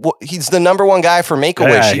he's the number one guy for Make a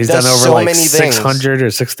Wish. He he's does done over so like many things. 600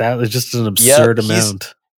 or 6,000. It's just an absurd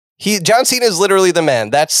amount. John Cena is literally the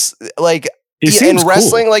man. That's like He in seems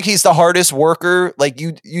wrestling, cool. like he's the hardest worker. Like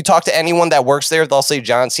you talk to anyone that works there, they'll say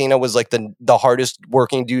John Cena was like the hardest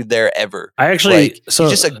working dude there ever. I actually, Like, so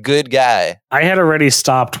he's just a good guy. I had already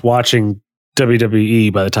stopped watching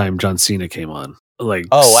WWE by the time John Cena came on. Like,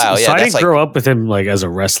 Oh, wow, So yeah, I that's didn't like- grow up with him like as a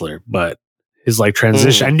wrestler, but his like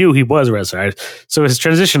transition, Mm. I knew he was a wrestler. So his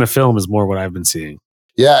transition to film is more what I've been seeing.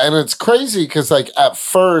 Yeah, and it's crazy because like at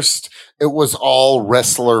first it was all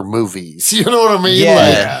wrestler movies. You know what I mean?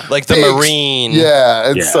 Yeah, like the big- Marine. Yeah,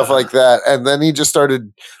 and Yeah. stuff like that. And then he just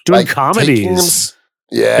started Doing like taking comedies.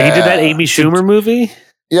 yeah, Like, he did that Amy Schumer movie.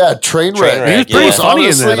 Yeah, Trainwreck. Trainwreck, He was pretty yeah. funny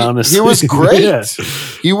in that, honestly. He was great. Yeah.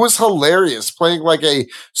 He was hilarious, playing like a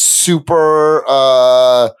super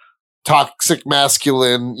toxic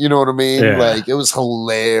masculine. You know what I mean? Yeah. Like it was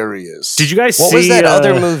hilarious. Did you guys What see was that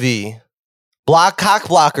other movie? Cock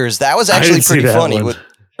Blockers. That was I actually didn't see pretty that funny. one. With,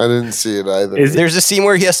 I didn't see it either. Is- there's a scene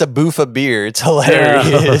where he has to boof a beer. It's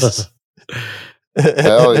hilarious.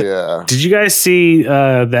 Hell yeah. Did you guys see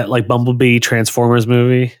that like Bumblebee Transformers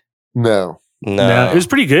movie? No. No, It was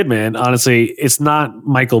pretty good, man. Honestly, it's not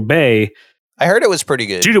Michael Bay. I heard it was pretty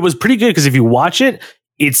good. Dude, it was pretty good because if you watch it,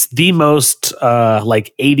 it's the most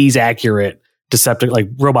like 80s accurate Decepticon like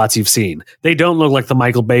robots you've seen. They don't look like the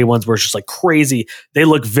Michael Bay ones where it's just like crazy. They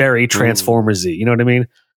look very Transformers-y. You know what I mean?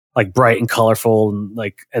 Like bright and colorful and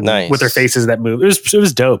like and Nice. with their faces that move. It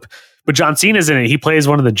was dope. But John Cena's in it. He plays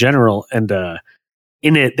one of the general, and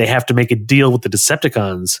in it they have to make a deal with the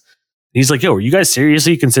Decepticons. And he's like, "Yo, are you guys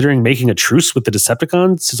seriously considering making a truce with the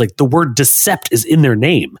Decepticons?" He's like, "The word decept is in their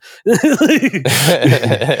name." It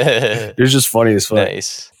was just funny as fuck.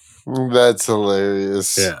 Nice. That's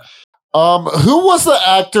hilarious. Yeah. Who was the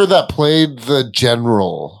actor that played the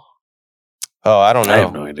general? Oh, I don't know. I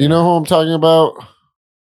have no idea. You know who I'm talking about?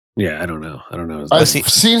 Yeah, I don't know. I don't know. I've Was he-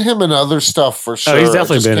 seen him in other stuff for sure. he's I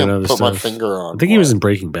definitely just been in can't other put my stuff. finger on. I think he was what. in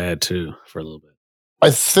Breaking Bad too for a little bit.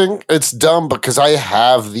 I think it's dumb because I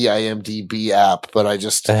have the IMDb app, but I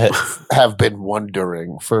just have been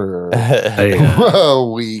wondering for Hey, a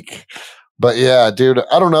week. But yeah, dude,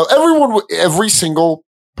 I don't know. Every single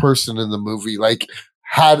person in the movie like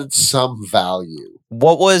had some value.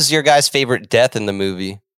 What was your guy's favorite death in the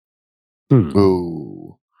movie?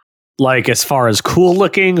 Ooh. like as far as cool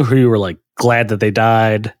looking, who you were like glad that they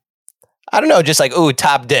died. I don't know. Just like, oh,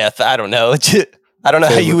 top death. I don't know. I don't know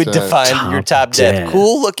how you would Favorite death. define your Top top death. death.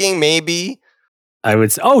 Cool looking, maybe. I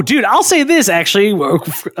would say, oh, dude, I'll say this actually. One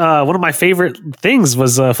of my favorite things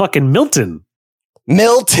was fucking Milton.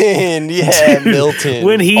 Milton. Yeah, Milton.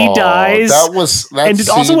 When he Aw, dies. that And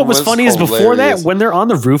also, scene what was funny is before that, hilarious. when they're on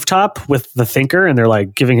the rooftop with the Thinker and they're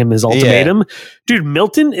like giving him his ultimatum, dude,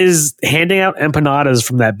 Milton is handing out empanadas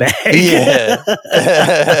from that bag. Yeah.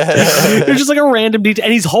 They're just like a random detail.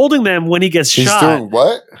 And he's holding them when he gets he's shot. doing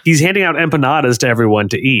what? He's handing out empanadas to everyone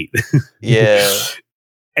to eat. Yeah.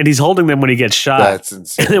 And he's holding them when he gets shot. That's And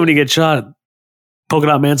insane. then when he gets shot, Polka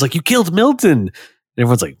Dot Man's like, "You killed Milton." And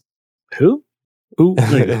everyone's like, "Who? Who?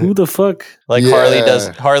 Like, who the fuck?" Like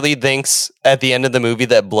Yeah. Harley thinks at the end of the movie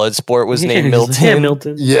that Bloodsport was Yeah, named he's Milton. like, "Yeah,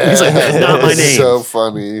 Milton." Yeah, He's like, "That's not my it's name." So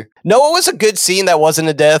funny. No, it was a good scene that wasn't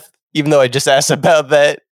a death, even though I just asked about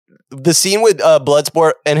that. the scene with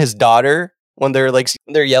Bloodsport and his daughter when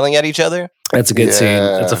they're yelling at each other. That's a good scene.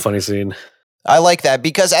 Yeah. That's a funny scene. I like that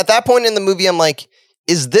because at that point in the movie, I'm like,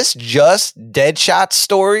 is this just Deadshot's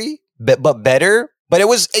story, but better? But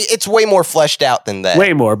it's way more fleshed out than that.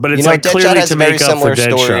 Way more, but it's You know, like Deadshot clearly has to a very make up for similar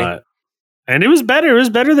story. Deadshot. And it was better. It was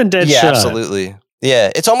better than Deadshot. Yeah, absolutely.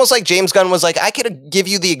 Yeah, it's almost like James Gunn was like, I could give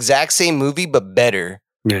you the exact same movie, but better.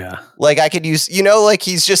 Yeah. Like I could use, like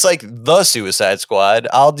he's just like the Suicide Squad.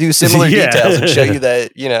 I'll do similar Yeah. details and show you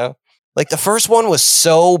that, like the first one was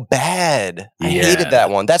so bad. I Yeah. hated that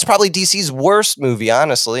one. That's probably DC's worst movie,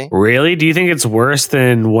 honestly. Really? Do you think it's worse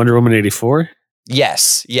than Wonder Woman 84?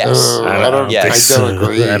 Yes. I don't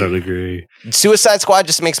agree. I don't agree. Suicide Squad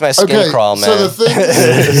just makes my skin crawl, man. So the thing,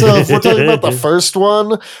 so if we're talking about the first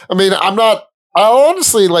one, I mean, I'll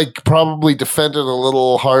honestly probably defend it a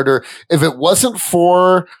little harder if it wasn't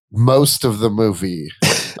for most of the movie.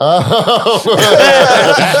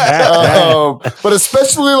 But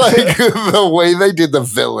especially the way they did the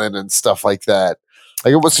villain and stuff like that.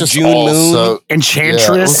 Like it was just June all Moon. so Enchantress.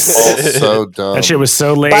 Yeah, it was all so dumb. That shit was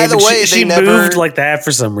so lame. By the way, she they never- moved like that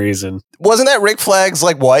for some reason. Wasn't that Rick Flagg's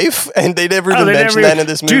wife? And they never even mentioned that in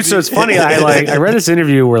this movie. Dude, so it's funny. I read this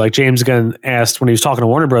interview where James Gunn asked when he was talking to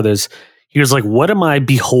Warner Brothers, he was like, "What am I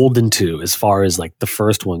beholden to as far as the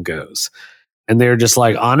first one goes?" And they're just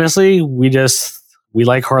like, honestly, we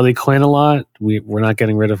like Harley Quinn a lot. We're not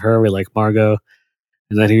getting rid of her. We like Margot.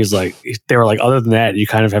 And then he was like, they were like, other than that, you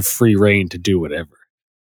kind of have free reign to do whatever.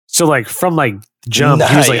 So from jump,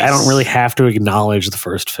 he was like, I don't really have to acknowledge the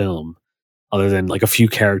first film other than a few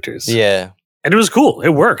characters. Yeah. And it was cool. It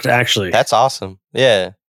worked, actually. That's awesome.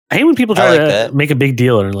 Yeah. I hate when people I try like to that. make a big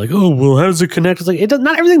deal and are like, oh, well, how does it connect? It's like,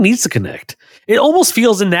 not everything needs to connect. It almost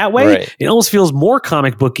feels in that way. Right. It almost feels more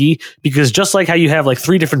comic booky because just like how you have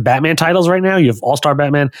 3 different Batman titles right now, you have All-Star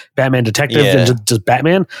Batman, Batman Detective, Yeah. and just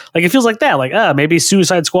Batman. It feels like that. Maybe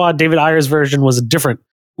Suicide Squad, David Ayer's version was a different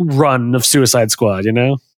run of Suicide Squad,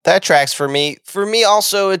 That tracks for me. For me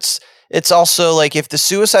also, it's also if the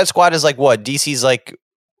Suicide Squad is what? DC's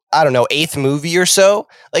I don't know, 8th movie or so.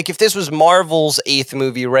 If this was Marvel's 8th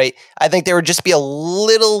movie, right? I think there would just be a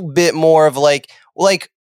little bit more of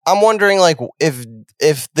I'm wondering if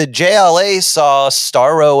the JLA saw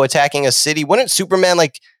Starro attacking a city, wouldn't Superman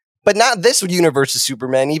but not this universe's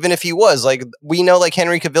Superman, even if he was. We know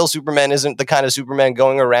Henry Cavill Superman isn't the kind of Superman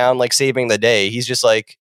going around saving the day. He's just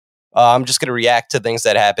I'm just going to react to things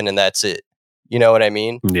that happen and that's it. You know what I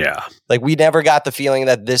mean? Yeah. We never got the feeling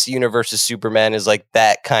that this universe's Superman is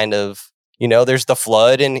that kind of, there's the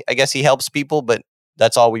flood and I guess he helps people, but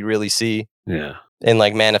that's all we really see Yeah. in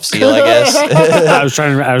Man of Steel, I guess. I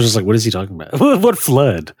was just like, what is he talking about? What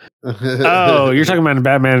flood? Oh, you're talking about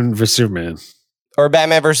Batman vs. Superman. Or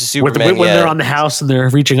Batman versus Superman. When they're on the house and they're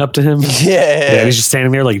reaching up to him. Yeah. He's just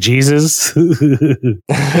standing there like Jesus.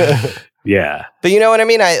 Yeah. But you know what I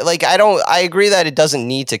mean? I agree that it doesn't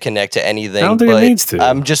need to connect to anything. I don't think but it needs to.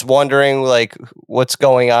 I'm just wondering what's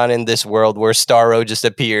going on in this world where Starro just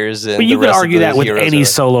appears and But you the could rest of argue the that with heroes any are-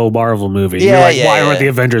 solo Marvel movie. Yeah, You're like, yeah, why yeah. aren't the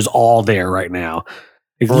Avengers all there right now?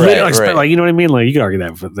 Right. You know what I mean? You could argue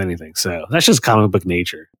that with anything. So that's just comic book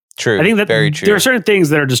nature. True. I think that very true. there are certain things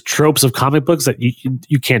that are just tropes of comic books that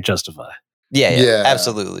you can't justify. Yeah, Yeah.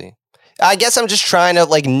 absolutely. I guess I'm just trying to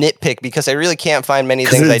nitpick because I really can't find many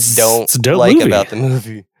 'Cause things I it's a don't dope like movie. about the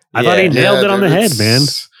movie. I thought he nailed it on the head, man.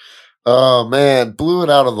 Oh man, blew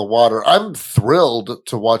it out of the water. I'm thrilled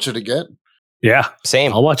to watch it again. Yeah,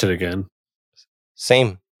 Same. I'll watch it again.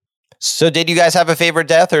 Same. So did you guys have a favorite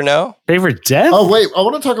death or no? Favorite death? Oh wait, I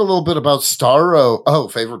want to talk a little bit about Starro. Oh,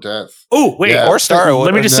 favorite death. Oh, wait. Yeah. Or Starro?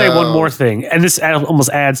 Let me just say No. one more thing. And this almost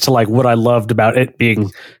adds to what I loved about it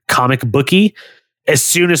being comic booky. As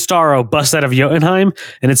soon as Starro busts out of Jotunheim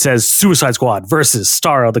and it says Suicide Squad versus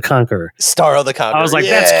Starro the Conqueror, Starro the Conqueror. I was like,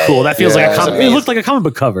 Yeah. that's cool. That feels Yeah, like a comic. that's It looked like a comic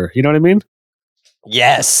book cover. You know what I mean?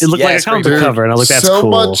 Yes. It looked like a comic book Dude, cover, and I was like, that's so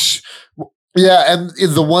cool. much. Yeah, and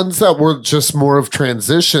the ones that were just more of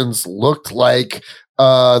transitions looked like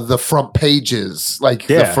the front pages, the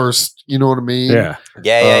Yeah. first. You know what I mean? Yeah.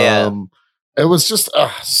 Yeah. It was just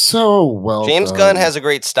so well. James done. Gunn has a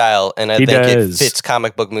great style, and I He think does. it fits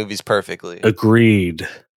comic book movies perfectly. Agreed.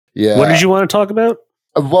 Yeah. What did you want to talk about?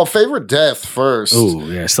 Well, favorite death first. Oh,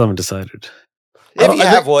 yeah. I still haven't decided. If I you think-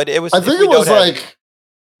 have one, it was. I if think we it was don't have-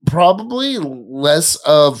 probably less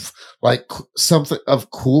of something of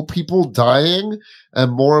cool people dying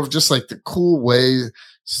and more of just the cool way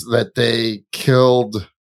that they killed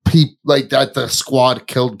people, that the squad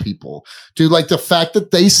killed people. Dude, the fact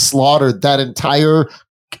that they slaughtered that entire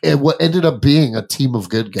what ended up being a team of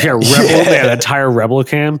good guys. Yeah, the entire rebel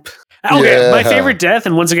camp. Okay, my favorite death,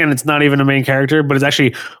 and once again, it's not even a main character, but it's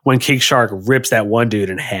actually when King Shark rips that one dude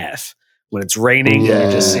in half when it's raining. Yeah.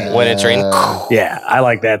 You just see When it's raining. Yeah, I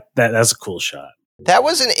like that. That's a cool shot. That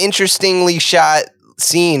was an interestingly shot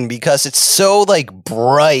scene because it's so like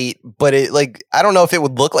bright, but it like I don't know if it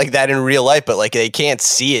would look like that in real life, but like they can't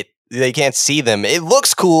see it. They can't see them. It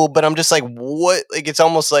looks cool, but I'm just like, what? Like it's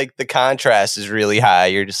almost like the contrast is really high.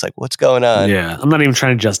 You're just like, what's going on? Yeah, I'm not even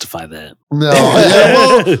trying to justify that. No,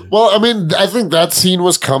 yeah, well, I mean, I think that scene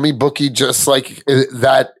was comic booky, just like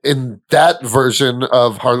that in that version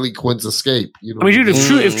of Harley Quinn's escape. You know, I mean, dude,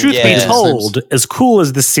 if truth yeah. be told, as cool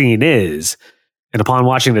as the scene is, and upon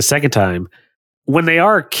watching the second time, when they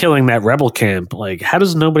are killing that rebel camp, like, how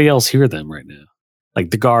does nobody else hear them right now? Like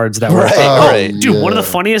the guards that were, Right. Dude, one of the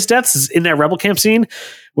funniest deaths is in that rebel camp scene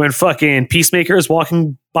when fucking Peacemaker is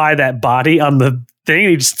walking by that body on the thing.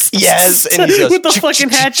 And he just and he goes, with the fucking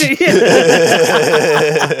hatchet.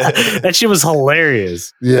 That shit was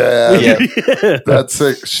hilarious. Yeah, Yeah. that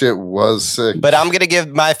sick shit was sick. But I'm gonna give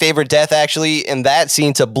my favorite death actually in that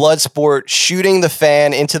scene to Bloodsport shooting the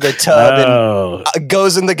fan into the tub and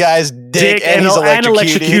goes in the guy's dick and he's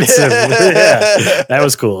electrocuted. electrocutes him. Yeah, that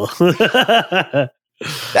was cool.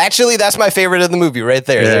 Actually, that's my favorite of the movie right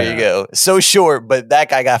there. There Yeah. you go. So short, but that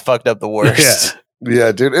guy got fucked up the worst.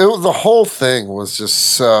 Yeah, dude, the whole thing was just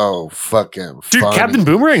so fucking Dude, funny. Captain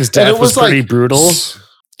Boomerang's And death it was pretty like, brutal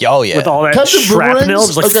Oh yeah. with all that Captain shrapnel.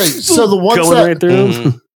 Boomerang's- Just like, okay, so the ones going that- right through.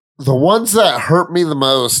 Mhm. The ones that hurt me the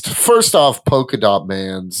most, first off, Polka Dot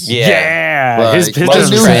Man's. Yeah. Like, his I death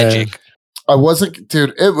was knew- tragic. I wasn't,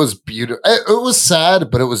 dude, it was beautiful. It was sad,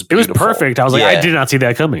 but it was It was beautiful. perfect. I was like, Yeah. I did not see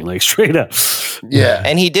that coming. Like straight up. Yeah.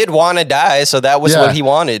 And he did want to die, so that was Yeah. what he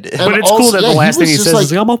wanted. And But it's cool also- that yeah, the he last thing was he just says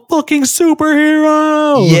is like, I'm a fucking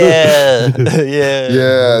superhero. Yeah. Yeah.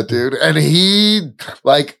 Yeah, dude. And he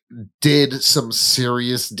like did some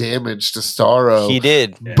serious damage to Starro. He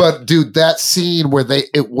did. Yeah. But dude, that scene where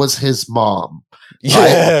it was his mom.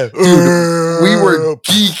 Yeah. Dude, we were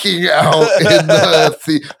geeking out in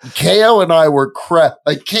the KO and I were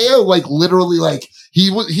like KO like literally like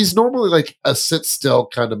he's normally like a sit still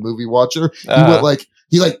kind of movie watcher. He went like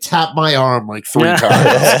he like tapped my arm like 3 times.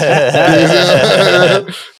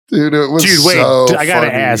 Dude, it was Dude, wait. so I gotta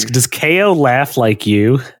funny. ask, does KO laugh like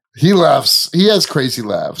you? He laughs. He has crazy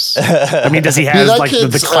laughs. I mean, does he have that like the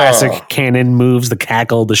kid's- classic canon moves, the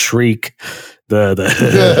cackle, the shriek, the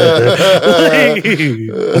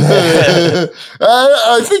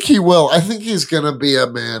I think he will. I think he's gonna be a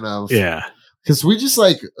man of Yeah. because we just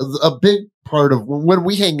like a big part of when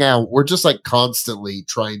we hang out, we're just like constantly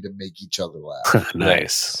trying to make each other laugh.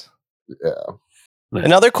 Nice. Yeah.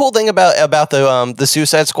 Another cool thing about the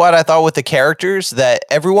Suicide Squad, I thought with the characters that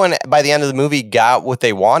everyone by the end of the movie got what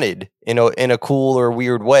they wanted in a cool or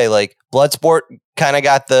weird way. Like Bloodsport kind of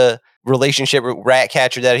got the relationship with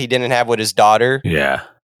Ratcatcher that he didn't have with his daughter. Yeah.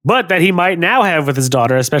 But that he might now have with his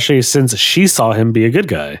daughter, especially since she saw him be a good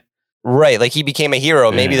guy. Right, like he became a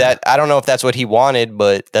hero. Maybe Yeah. that I don't know if that's what he wanted,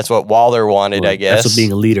 but that's what Waller wanted, I guess. That's what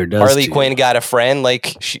being a leader does. Harley to you. Quinn got a friend,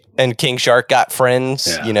 and King Shark got friends.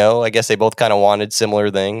 Yeah. You know, I guess they both kind of wanted similar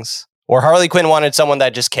things. Or Harley Quinn wanted someone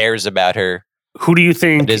that just cares about her, Who do you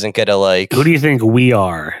think? and isn't gonna like. Who do you think we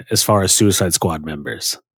are as far as Suicide Squad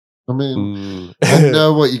members? I mean, Ooh. I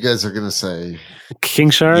know what you guys are gonna say. King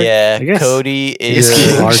Shark. Yeah, I guess. Cody is Yeah.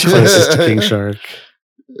 King Our Shark. closest to King Shark.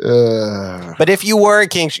 But if you were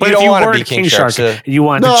King Shark, But you if don't you want to weren't be King Shark. So you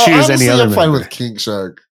want no, to choose honestly, any other. I'm fine member. with King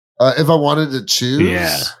Shark. If I wanted to choose,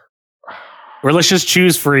 Yeah. Or let's just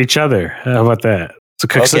choose for each other. How about that? So,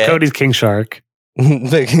 so Okay. Cody's King Shark.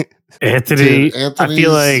 Anthony, dude, I Anthony's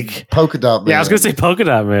feel like. Polka Dot Man. Yeah, I was gonna say Polka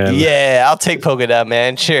Dot Man. yeah, I'll take Polka Dot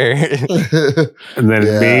Man, sure. And then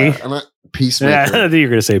me. and Yeah, Peacemaker. I think you're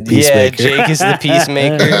gonna say Yeah, Peacemaker. Jake is the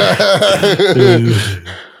Peacemaker.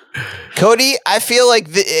 Cody, I feel like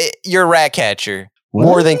you're Ratcatcher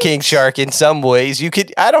more than King Shark in some ways. You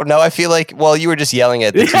could, I don't know. I feel like, well, you were just yelling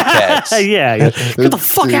at the two cats. yeah. Get the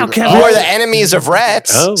fuck out, Kevin. You are the enemies of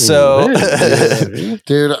rats. Oh, so yeah.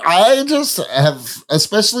 Dude, I just have,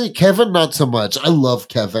 especially Kevin, not so much. I love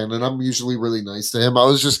Kevin, and I'm usually really nice to him. I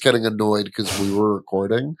was just getting annoyed because we were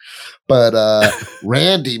recording. But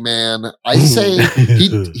Randy, man, I say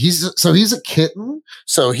he's a kitten,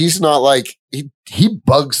 so he's not like he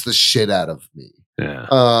bugs the shit out of me. Yeah.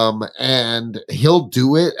 And he'll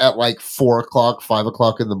do it at like 4:00,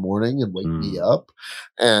 5:00 in the morning and wake me up.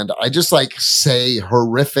 And I just like say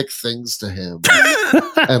horrific things to him.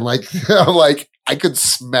 And like, I'm like, I could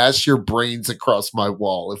smash your brains across my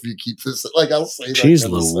wall if you keep this. Like, I'll say that. Jeez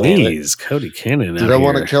kind of stuff. Louise, Cody Cannon. Dude, out I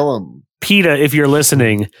want to here. kill him. PETA, if you're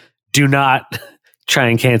listening, do not try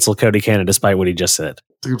and cancel Cody Cannon despite what he just said.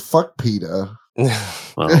 Dude, fuck PETA.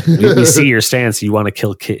 Well, we see your stance. You want to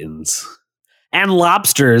kill kittens and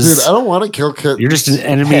lobsters. Dude, I don't want to kill kittens. You're just an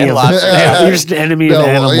enemy And of lobsters. You're just an enemy of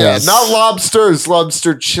animals. Yeah, not lobsters,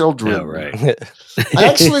 lobster children. Oh, right. I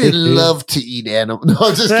actually love to eat animals. No,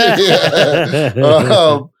 I'm just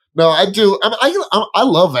kidding. No, I do. I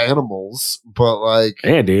love animals, but like,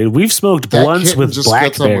 Yeah, dude, we've smoked That blunts kitten with just black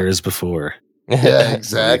gets on my- bears before. yeah,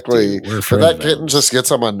 exactly. Dude, we're But friends, that man. kitten just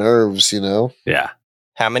gets on my nerves, you know. Yeah,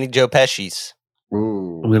 How many Joe Pesci's?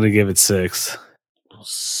 Ooh, I'm gonna give it 6.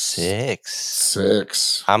 6.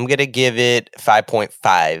 6. I'm gonna give it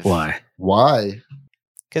 5.5. Why? Why?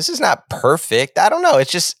 Because it's not perfect. I don't know.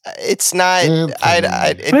 It's not. Anthony.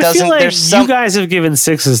 It I doesn't. feel like There's some. you guys have given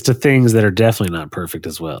 6s to things that are definitely not perfect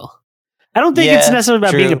as well. I don't think it's Yeah, necessarily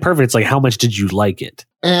about being true. perfect. It's like how much did you like it?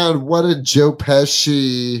 And what did Joe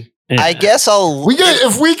Pesci? Yeah. I guess I'll.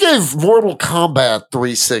 If we gave Mortal Kombat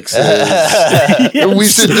 3 6s, Yes, we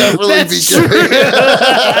should definitely that's be true. giving.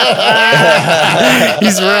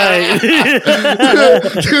 He's right. Dude,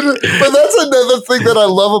 but that's another thing that I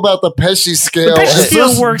love about the Pesci scale. The Pesci It's scale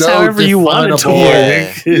just works no however you want it to definable-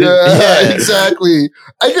 work. Yeah, Yeah. exactly.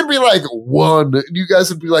 I could be like 1, and you guys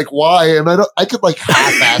would be like, "Why?" And I could like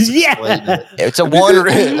half-ass explain Yeah. it. It's a one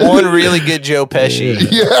really good Joe Pesci.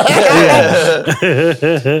 Yeah.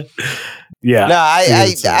 Yeah. No, I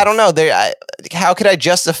It's, don't know. How could I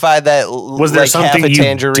justify that? Was there like something half a you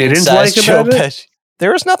tangerine didn't sized like Joe about it? Pesci?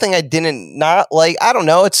 There was nothing I didn't not like. I don't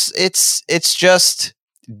know. It's just.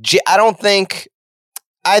 I don't think.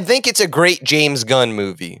 I think it's a great James Gunn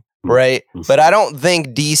movie, right? But I don't think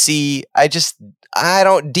DC.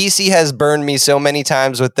 DC has burned me so many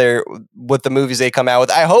times with the movies they come out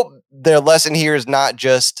with. I hope their lesson here is not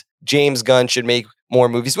just James Gunn should make more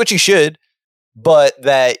movies, which he should, but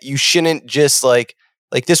that you shouldn't just like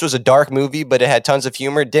this was a dark movie, but it had tons of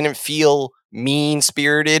humor. It didn't feel mean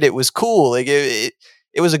spirited. It was cool. Like it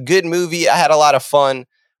was a good movie. I had a lot of fun,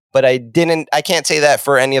 but I can't say that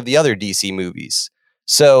for any of the other DC movies.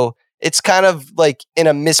 So it's kind of like in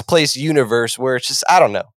a misplaced universe where it's just, I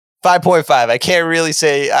don't know. 5.5. I can't really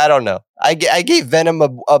say, I don't know. I gave Venom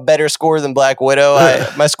a better score than Black Widow.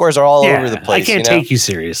 My scores are all over the place. I can't take you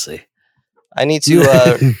seriously. I need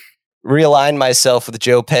to realign myself with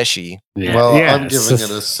Joe Pesci. Yeah. Well, yeah, I'm giving it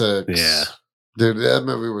a 6. Yeah. Dude, that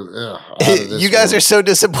movie was. You guys are so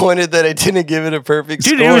disappointed that I didn't give it a perfect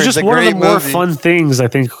Dude, score. it was It's just a one of the great more movie. fun things I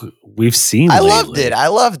think we've seen. I lately.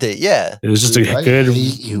 loved it. Yeah. It was just Dude, a I good.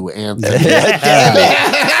 hate you, Anthony. Damn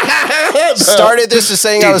it. Started this to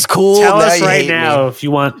saying I was cool. Tell now us you right hate now if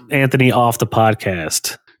you want Anthony off the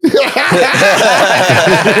podcast.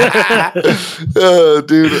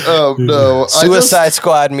 Dude, no. Me. Suicide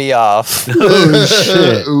Squad me off. Oh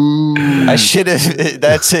shit! Ooh. I should have.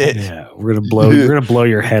 That's it. Yeah, we're gonna blow. You're gonna blow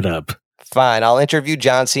your head up. Fine. I'll interview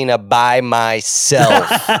John Cena by myself.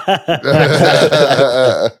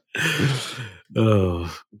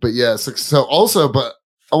 Oh, But yeah, so also, but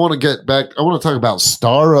I want to get back. I want to talk about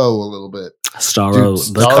Starro a little bit. Starro,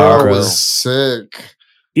 Dude, the Starro car. was sick.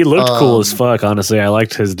 He looked cool as um, fuck. Honestly, I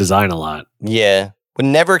liked his design a lot. Yeah. Would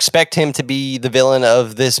never expect him to be the villain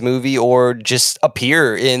of this movie or just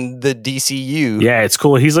appear in the DCU. Yeah, it's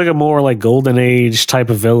cool. He's like a more like golden age type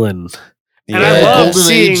of villain. And I Yeah. love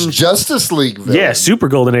Golden Age seeing- Justice League villain. Yeah, super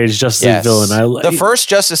golden age Justice League Yes. villain. The first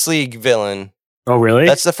Justice League villain. Oh, really?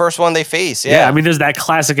 That's the first one they face. yeah. Yeah. I mean, there's that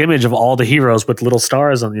classic image of all the heroes with little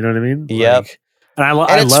stars on. You know what I mean? Yep. Like, and I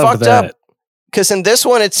And it's love fucked that. up. Because in this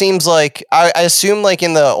one, it seems like I assume, like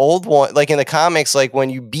in the old one, like in the comics, like when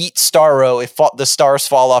you beat Starro, the stars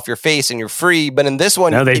fall off your face and you're free. But in this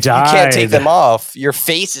one, No, they if you can't take died. them off, your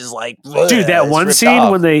face is like, Dude, that it's one ripped scene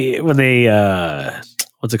off. when they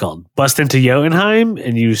what's it called? Bust into Jotunheim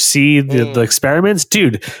and you see the experiments.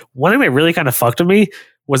 Dude, one thing that really kind of fucked with me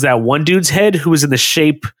was that one dude's head who was in the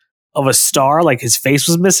shape of a star, like his face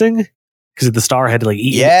was missing because the star had like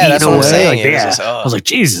eaten. Yeah, that's eaten what I'm away. saying. Like, It was yeah. just, I was like,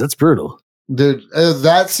 Jesus, that's brutal. Dude,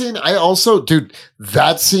 that scene.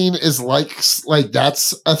 That scene is like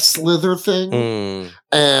that's a Slither thing,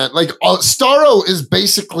 and like Starro is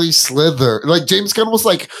basically Slither. Like James Gunn was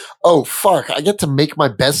like, "Oh fuck, I get to make my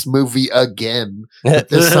best movie again, but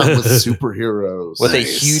this time with superheroes with a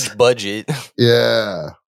Nice. huge budget. Yeah,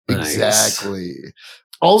 Nice. exactly.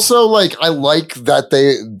 Also, like, I like that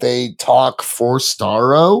they talk for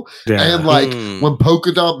Starro, Yeah. and like when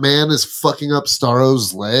Polka Dot Man is fucking up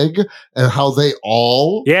Starro's leg, and how they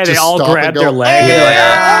all Yeah, they just all stop grab and go, their leg.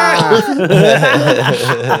 "Ah!"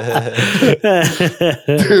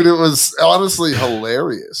 And Dude, it was honestly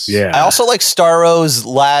hilarious. yeah. I also like Starro's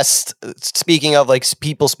last, speaking of like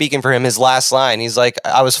people speaking for him, his last line. He's like,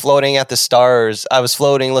 I was floating at the stars. I was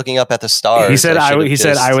floating looking up at the stars. He said, should've he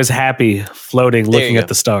said, just-" I was happy floating, There looking you at go.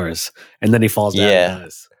 the stars. And then he falls down Yeah. and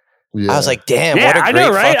dies. Yeah. I was like, damn, Yeah, what a great I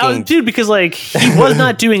know, right? fucking... Dude, because like he was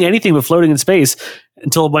not doing anything but floating in space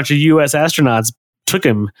until a bunch of US astronauts took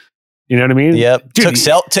him. You know what I mean? Yep. Dude, Took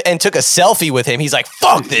a selfie with him. He's like,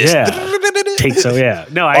 fuck this. Yeah. So yeah.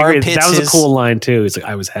 No, I agree. Armpits That was a his- cool line too. He's like,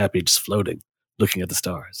 I was happy just floating, looking at the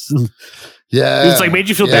stars. yeah. It's like made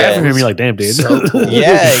you feel bad for him. You're like, damn, dude. So cool.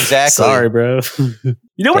 Yeah, exactly. Sorry, bro. You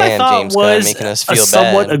know what I Damn, thought James Gunn was making us a feel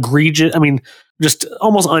somewhat bad. egregious, I mean, just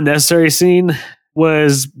almost unnecessary scene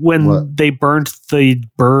was when What? they burnt the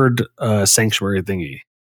bird sanctuary thingy.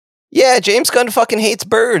 Yeah, James Gunn fucking hates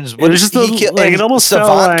birds. It was just like, it almost felt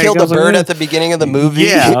Savant like killed I a was like, bird eh. at the beginning of the movie.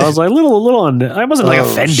 Yeah, I was like a little I wasn't like Oh,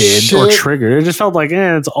 offended shit. or triggered. It just felt like,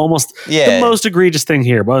 it's almost yeah, the most egregious thing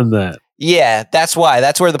here, but other than that. yeah. That's why.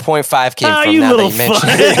 That's where the 0.5 came Oh, from. you Now little that you mention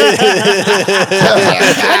fuck. it.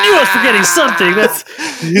 I knew I was forgetting something. That's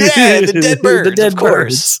Yeah, the dead birds, The dead of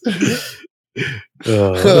course. birds.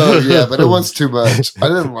 Oh, yeah, but it was too much. I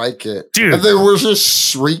didn't like it. Dude. And they were just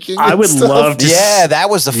shrieking. I and would stuff. love to. Yeah, that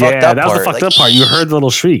was the fucked yeah, up that was part. the fucked Like, up part. You heard the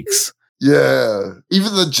little shrieks. Yeah.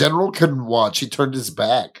 Even the general couldn't watch. He turned his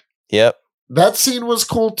back. Yep. That scene was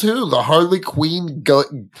cool too. The Harley Quinn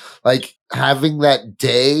like having that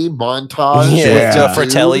day montage. Yeah, Yeah. Joe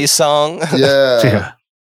Fratelli's song. Yeah. Yeah.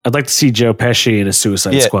 I'd like to see Joe Pesci in a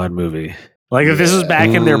Suicide Yeah. Squad movie. Like if this was Yeah. back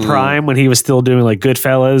in their Ooh. prime when he was still doing like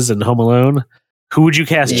Goodfellas and Home Alone, who would you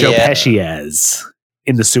cast Joe Yeah. Pesci as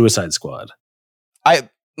in the Suicide Squad?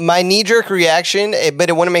 My knee-jerk reaction, but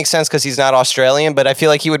it wouldn't make sense because he's not Australian, but I feel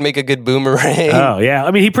like he would make a good boomerang. Oh yeah,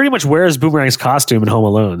 I mean he pretty much wears Boomerang's costume in Home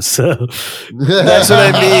Alone. So That's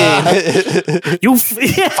what I mean. you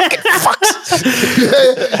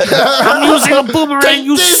I'm using a boomerang. Take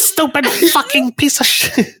You this. stupid fucking piece of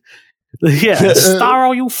shit. Yeah,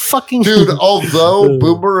 Starro, you fucking Dude, although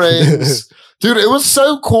boomerangs, dude, it was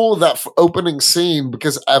so cool that opening scene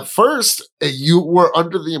because at first you were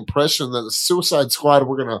under the impression that the Suicide Squad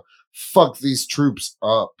were gonna fuck these troops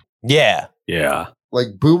up. Yeah. Yeah.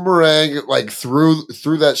 Like boomerang, like through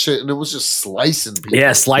that shit, and it was just slicing people.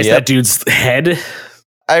 Yeah, slice Yep. that dude's head.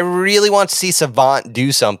 I really want to see Savant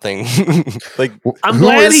do something. Like, I'm Who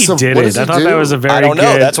glad is he some- did what it. does I he thought do? that was a very I don't know.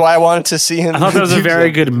 good. That's why I wanted to see him. I thought that was a do very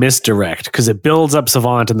something. good misdirect because it builds up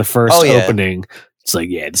Savant in the first Oh, yeah. opening. It's like,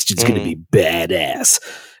 yeah, this dude's gonna Mm. be badass,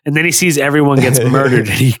 and then he sees everyone gets murdered,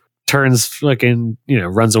 and he turns fucking,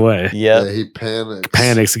 runs away, Yep. Yeah, he panicked.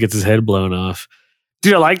 panics, and gets his head blown off.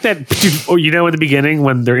 Dude, I like that. Dude, in the beginning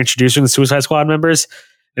when they're introducing the Suicide Squad members,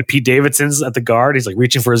 and Pete Davidson's at the guard, he's like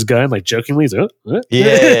reaching for his gun, like jokingly. He's like, oh.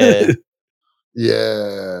 Yeah.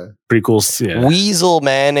 Yeah. Pretty cool. Yeah. Weasel,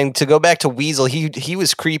 man, and to go back to Weasel, he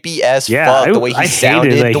was creepy as Yeah, fuck. The way he I hated,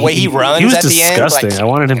 sounded, like, the way he runs he was at the end, disgusting. like, I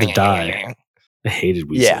wanted him to die. I hated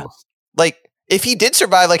Weasel. Yeah. like if he did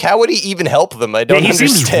survive, like how would he even help them? I Yeah, don't he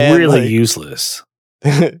seems understand. really useless.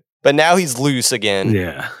 But now he's loose again.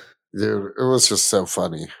 Yeah. Dude, it was just so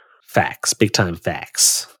funny. Facts. Big time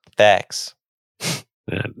facts. Facts.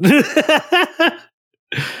 Yeah.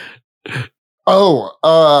 Oh,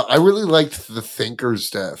 I really liked the Thinker's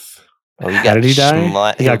death. Oh, How did he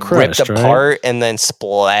die? He got crushed, ripped right? apart and then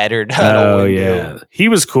splattered. on a Oh, window. yeah. He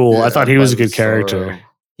was cool. I Yeah, thought he was a by good character. Sorrow.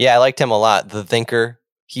 Yeah, I liked him a lot. The Thinker.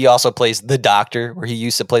 He also plays the Doctor, where he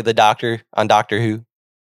used to play the Doctor on Doctor Who.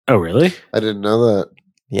 Oh, really? I didn't know that.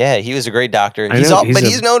 Yeah, he was a great doctor. I He's know, all, he's but a-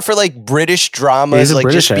 he's known for like British dramas, He's a like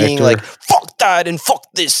British just being actor. like fuck that and fuck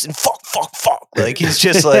this and fuck. Like he's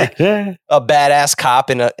just like a badass cop,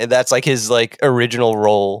 and that's like his like original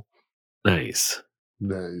role. Nice.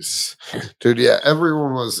 Nice. Dude, yeah,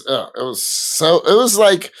 everyone was, it was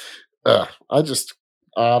like, I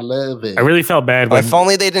love it. I really felt bad when. If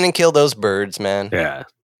only they didn't kill those birds, man. Yeah.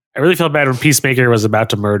 I really felt bad when Peacemaker was about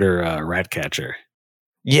to murder Ratcatcher.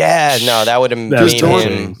 Yeah, no, that would have That was made torture.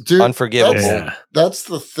 him Dude, unforgivable. Yeah. That's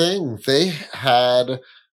the thing. They had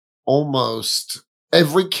almost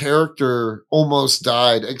every character almost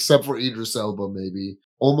died, except for Idris Elba, maybe.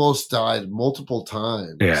 Almost died multiple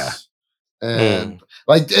times. Yeah. And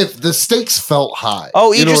like if the stakes felt high.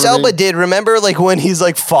 Oh, You know Idris what I Elba mean? did. Remember, like when he's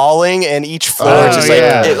like falling and each floor Oh, is just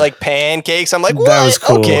yeah. like pancakes. I'm like, That what? was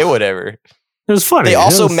cool. Okay, whatever. It was funny. They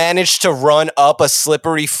also It was- managed to run up a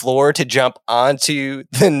slippery floor to jump onto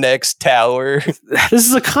the next tower. This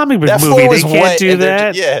is a comic book That movie. floor They was can't wet. do and they're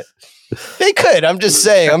that. yeah, they could. I'm just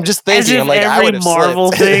saying. I'm just As thinking. if I'm like, I every would have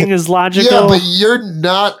Marvel slipped. thing is logical. Yeah, but you're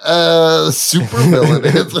not a super villain,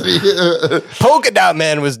 Anthony. Polka Dot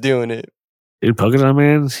Man was doing it. Dude, Polka Dot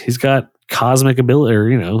Man, he's got cosmic ability, or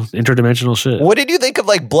interdimensional shit. What did you think of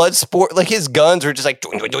like Bloodsport? Like his guns were just like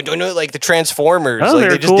like the Transformers. Oh, like they're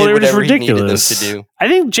they just cool. did They were just whatever he needed them ridiculous. to do. I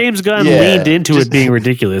think James Gunn Yeah, leaned into just- it being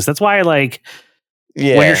ridiculous. That's why, like,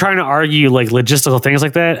 Yeah, when you're trying to argue like logistical things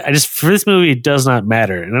like that, for this movie, it does not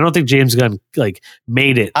matter, and I don't think James Gunn like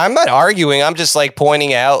made it. I'm not arguing. I'm just like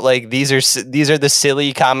pointing out like these are the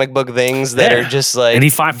silly comic book things that Yeah. are just like. And he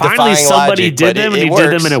finally defying somebody logic, did but them, it and he did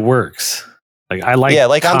them, works. and it works. Like I like, yeah,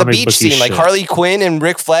 like on the comic beach booky scene, like shit. Harley Quinn and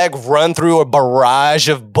Rick Flag run through a barrage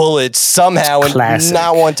of bullets somehow and Classic.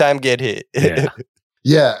 not one time get hit. Yeah.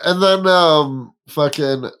 Yeah, and then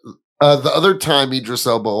fucking the other time Idris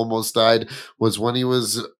Elba almost died was when he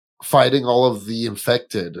was fighting all of the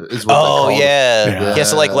infected. Is what they Oh called it. yeah. He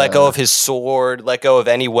has to like let go of his sword, let go of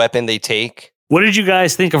any weapon they take. What did you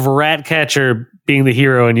guys think of Ratcatcher being the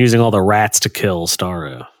hero and using all the rats to kill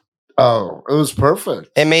Starro? Oh, it was perfect.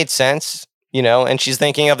 It made sense, and she's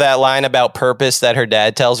thinking of that line about purpose that her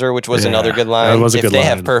dad tells her, which was Yeah, another good that line. was a If good they line.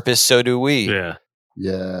 have purpose, so do we. Yeah,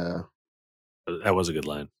 Yeah, that was a good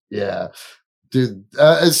line. yeah, dude.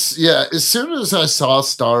 As soon as I saw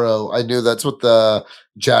Starro, I knew that's what the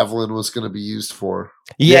javelin was going to be used for.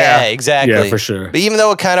 Yeah, exactly. Yeah, for sure. But even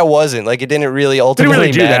though it kind of wasn't, like it didn't really ultimately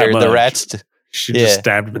really do that matter. The much. rats. She Yeah. just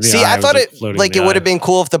stabbed him in the See, eye. I thought it floating like in it the would have eye. been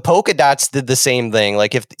cool if the polka dots did the same thing.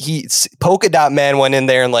 Like if Polka Dot Man went in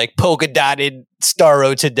there and like polka dotted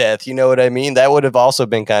Starro to death. You know what I mean? That would have also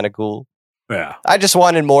been kind of cool. Yeah. I just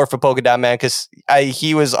wanted more for Polka Dot Man because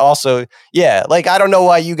he was also like I don't know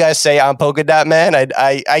why you guys say I'm Polka Dot Man.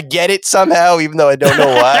 I get it somehow, even though I don't know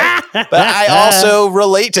why. But I also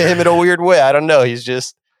relate to him in a weird way. I don't know. He's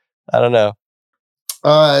just I don't know.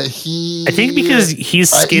 I think because he's he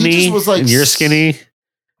skinny just was, like, and you're skinny,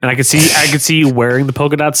 and I could see you wearing the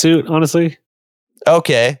polka dot suit. Honestly,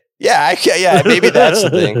 Okay. Yeah, maybe that's the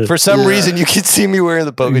thing. For some Yeah. reason, you can see me wearing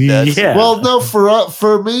the polka dots. Yeah. Well, no,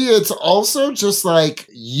 for me, it's also just like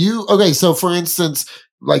you. Okay, so for instance,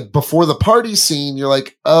 like before the party scene, you're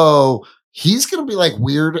like, oh, he's gonna be like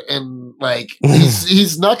weird and like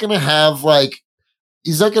he's not gonna have like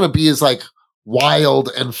he's not gonna be as like wild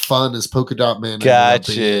and fun as Polka Dot Man. ended up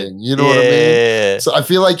Gotcha. being, you know what I mean? So I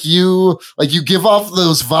feel like you give off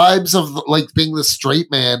those vibes of like being the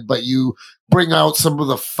straight man, but you bring out some of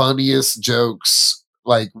the funniest jokes,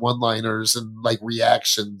 like one-liners and like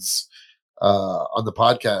reactions on the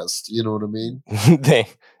podcast. You know what I mean?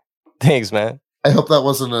 Thanks, man. I hope that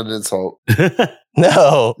wasn't an insult.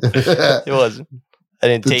 No, it wasn't. I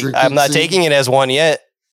didn't The take. drinking I'm not scene? taking it as one yet.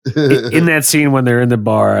 in that scene when they're in the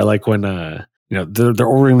bar, like when they're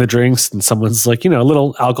ordering the drinks and someone's like, a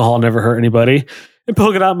little alcohol never hurt anybody. And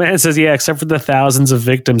Polka Dot Man says, yeah, except for the thousands of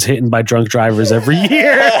victims hit by drunk drivers every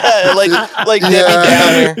year. like Debbie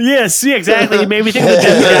Yeah. Downer. Yes, yeah, exactly. It made me think of the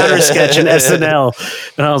Debbie Downer sketch in SNL.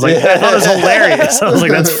 And I was like, I thought it was hilarious. I was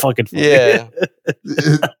like, that's fucking funny. Yeah.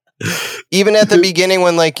 Even at the beginning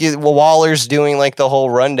when Waller's doing like the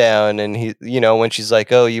whole rundown and he, when she's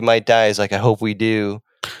like, oh, you might die. He's like, I hope we do.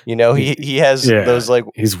 He has those like,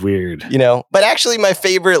 He's weird. but actually my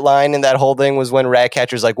favorite line in that whole thing was when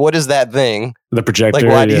Ratcatcher's like, what is that thing? The projector. Like,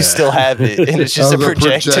 why do you yeah. still have it? And it's just Oh, a the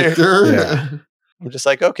projector. Yeah. I'm just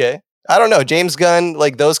like, okay. I don't know. James Gunn,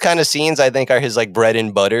 like those kind of scenes, I think are his like bread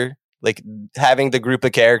and butter. Like having the group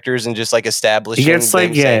of characters and just like establishing. He gets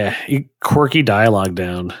like, them saying- quirky dialogue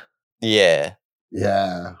down. yeah.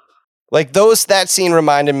 Yeah. Like that scene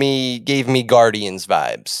gave me Guardians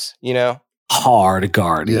vibes, Hard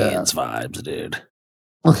Guardians vibes, dude.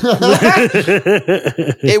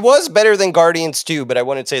 It was better than Guardians 2, but I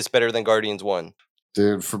wouldn't say it's better than Guardians 1.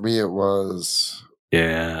 Dude, for me it was.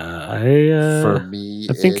 Yeah, For me,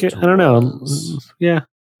 I think it I don't know. was. Yeah,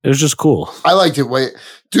 it was just cool. I liked it. Wait,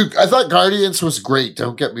 dude, I thought Guardians was great.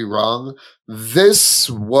 Don't get me wrong. This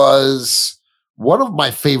was one of my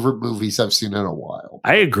favorite movies I've seen in a while.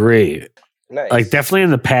 I agree. Nice. Like definitely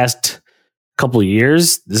in the past couple of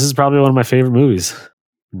years, this is probably one of my favorite movies.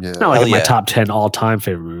 Yeah. Not like Hell in my yeah. top 10 all-time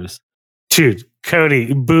favorite movies. Dude,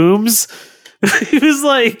 Cody Booms. he was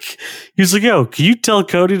like, yo, can you tell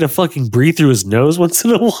Cody to fucking breathe through his nose once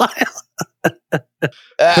in a while?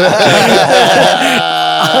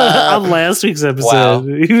 On last week's episode,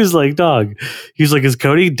 Wow. he was like, dog. He was like, is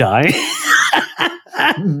Cody dying?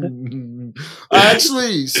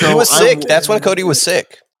 Actually, so he was sick. That's when Cody was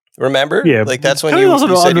sick. Remember? Yeah, like that's when Cody's you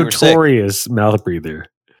also said a you were sick. notorious mouth breather.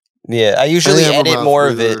 Yeah, I usually I am a edit mouth more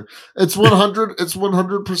of breather. it. It's 100. It's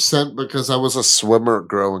 100% because I was a swimmer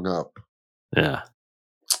growing up. Yeah.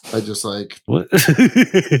 I just like What?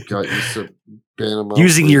 got used to being a mouth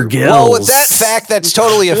Using your breather. gills. Well, with that fact, that's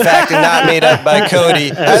totally a fact and not made up by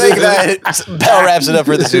Cody. I think that Bell wraps it up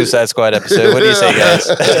for the Suicide Squad episode. What do you say, guys?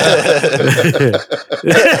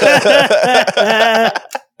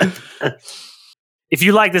 If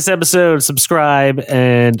you like this episode, subscribe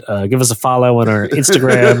and give us a follow on our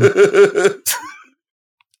Instagram.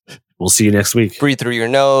 We'll see you next week. Breathe through your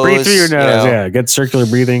nose. Breathe through your you nose. know. Yeah. Get circular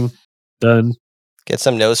breathing done. Get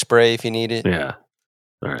some nose spray if you need it. Yeah.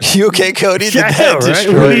 All right. You okay, Cody? Did Yeah, I that know, right?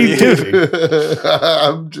 destroy What are you you?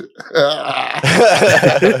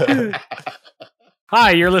 doing?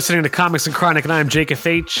 Hi, you're listening to Comics and Chronic, and I'm Jacob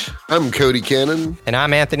H. I'm Cody Cannon. And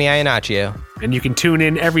I'm Anthony Iannaccio. And you can tune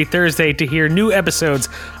in every Thursday to hear new episodes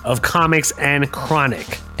of Comics and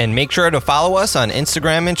Chronic. And make sure to follow us on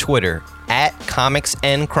Instagram and Twitter at Comics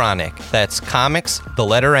N Chronic. That's comics, the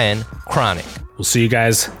letter N, Chronic. We'll see you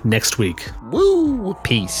guys next week. Woo!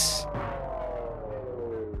 Peace.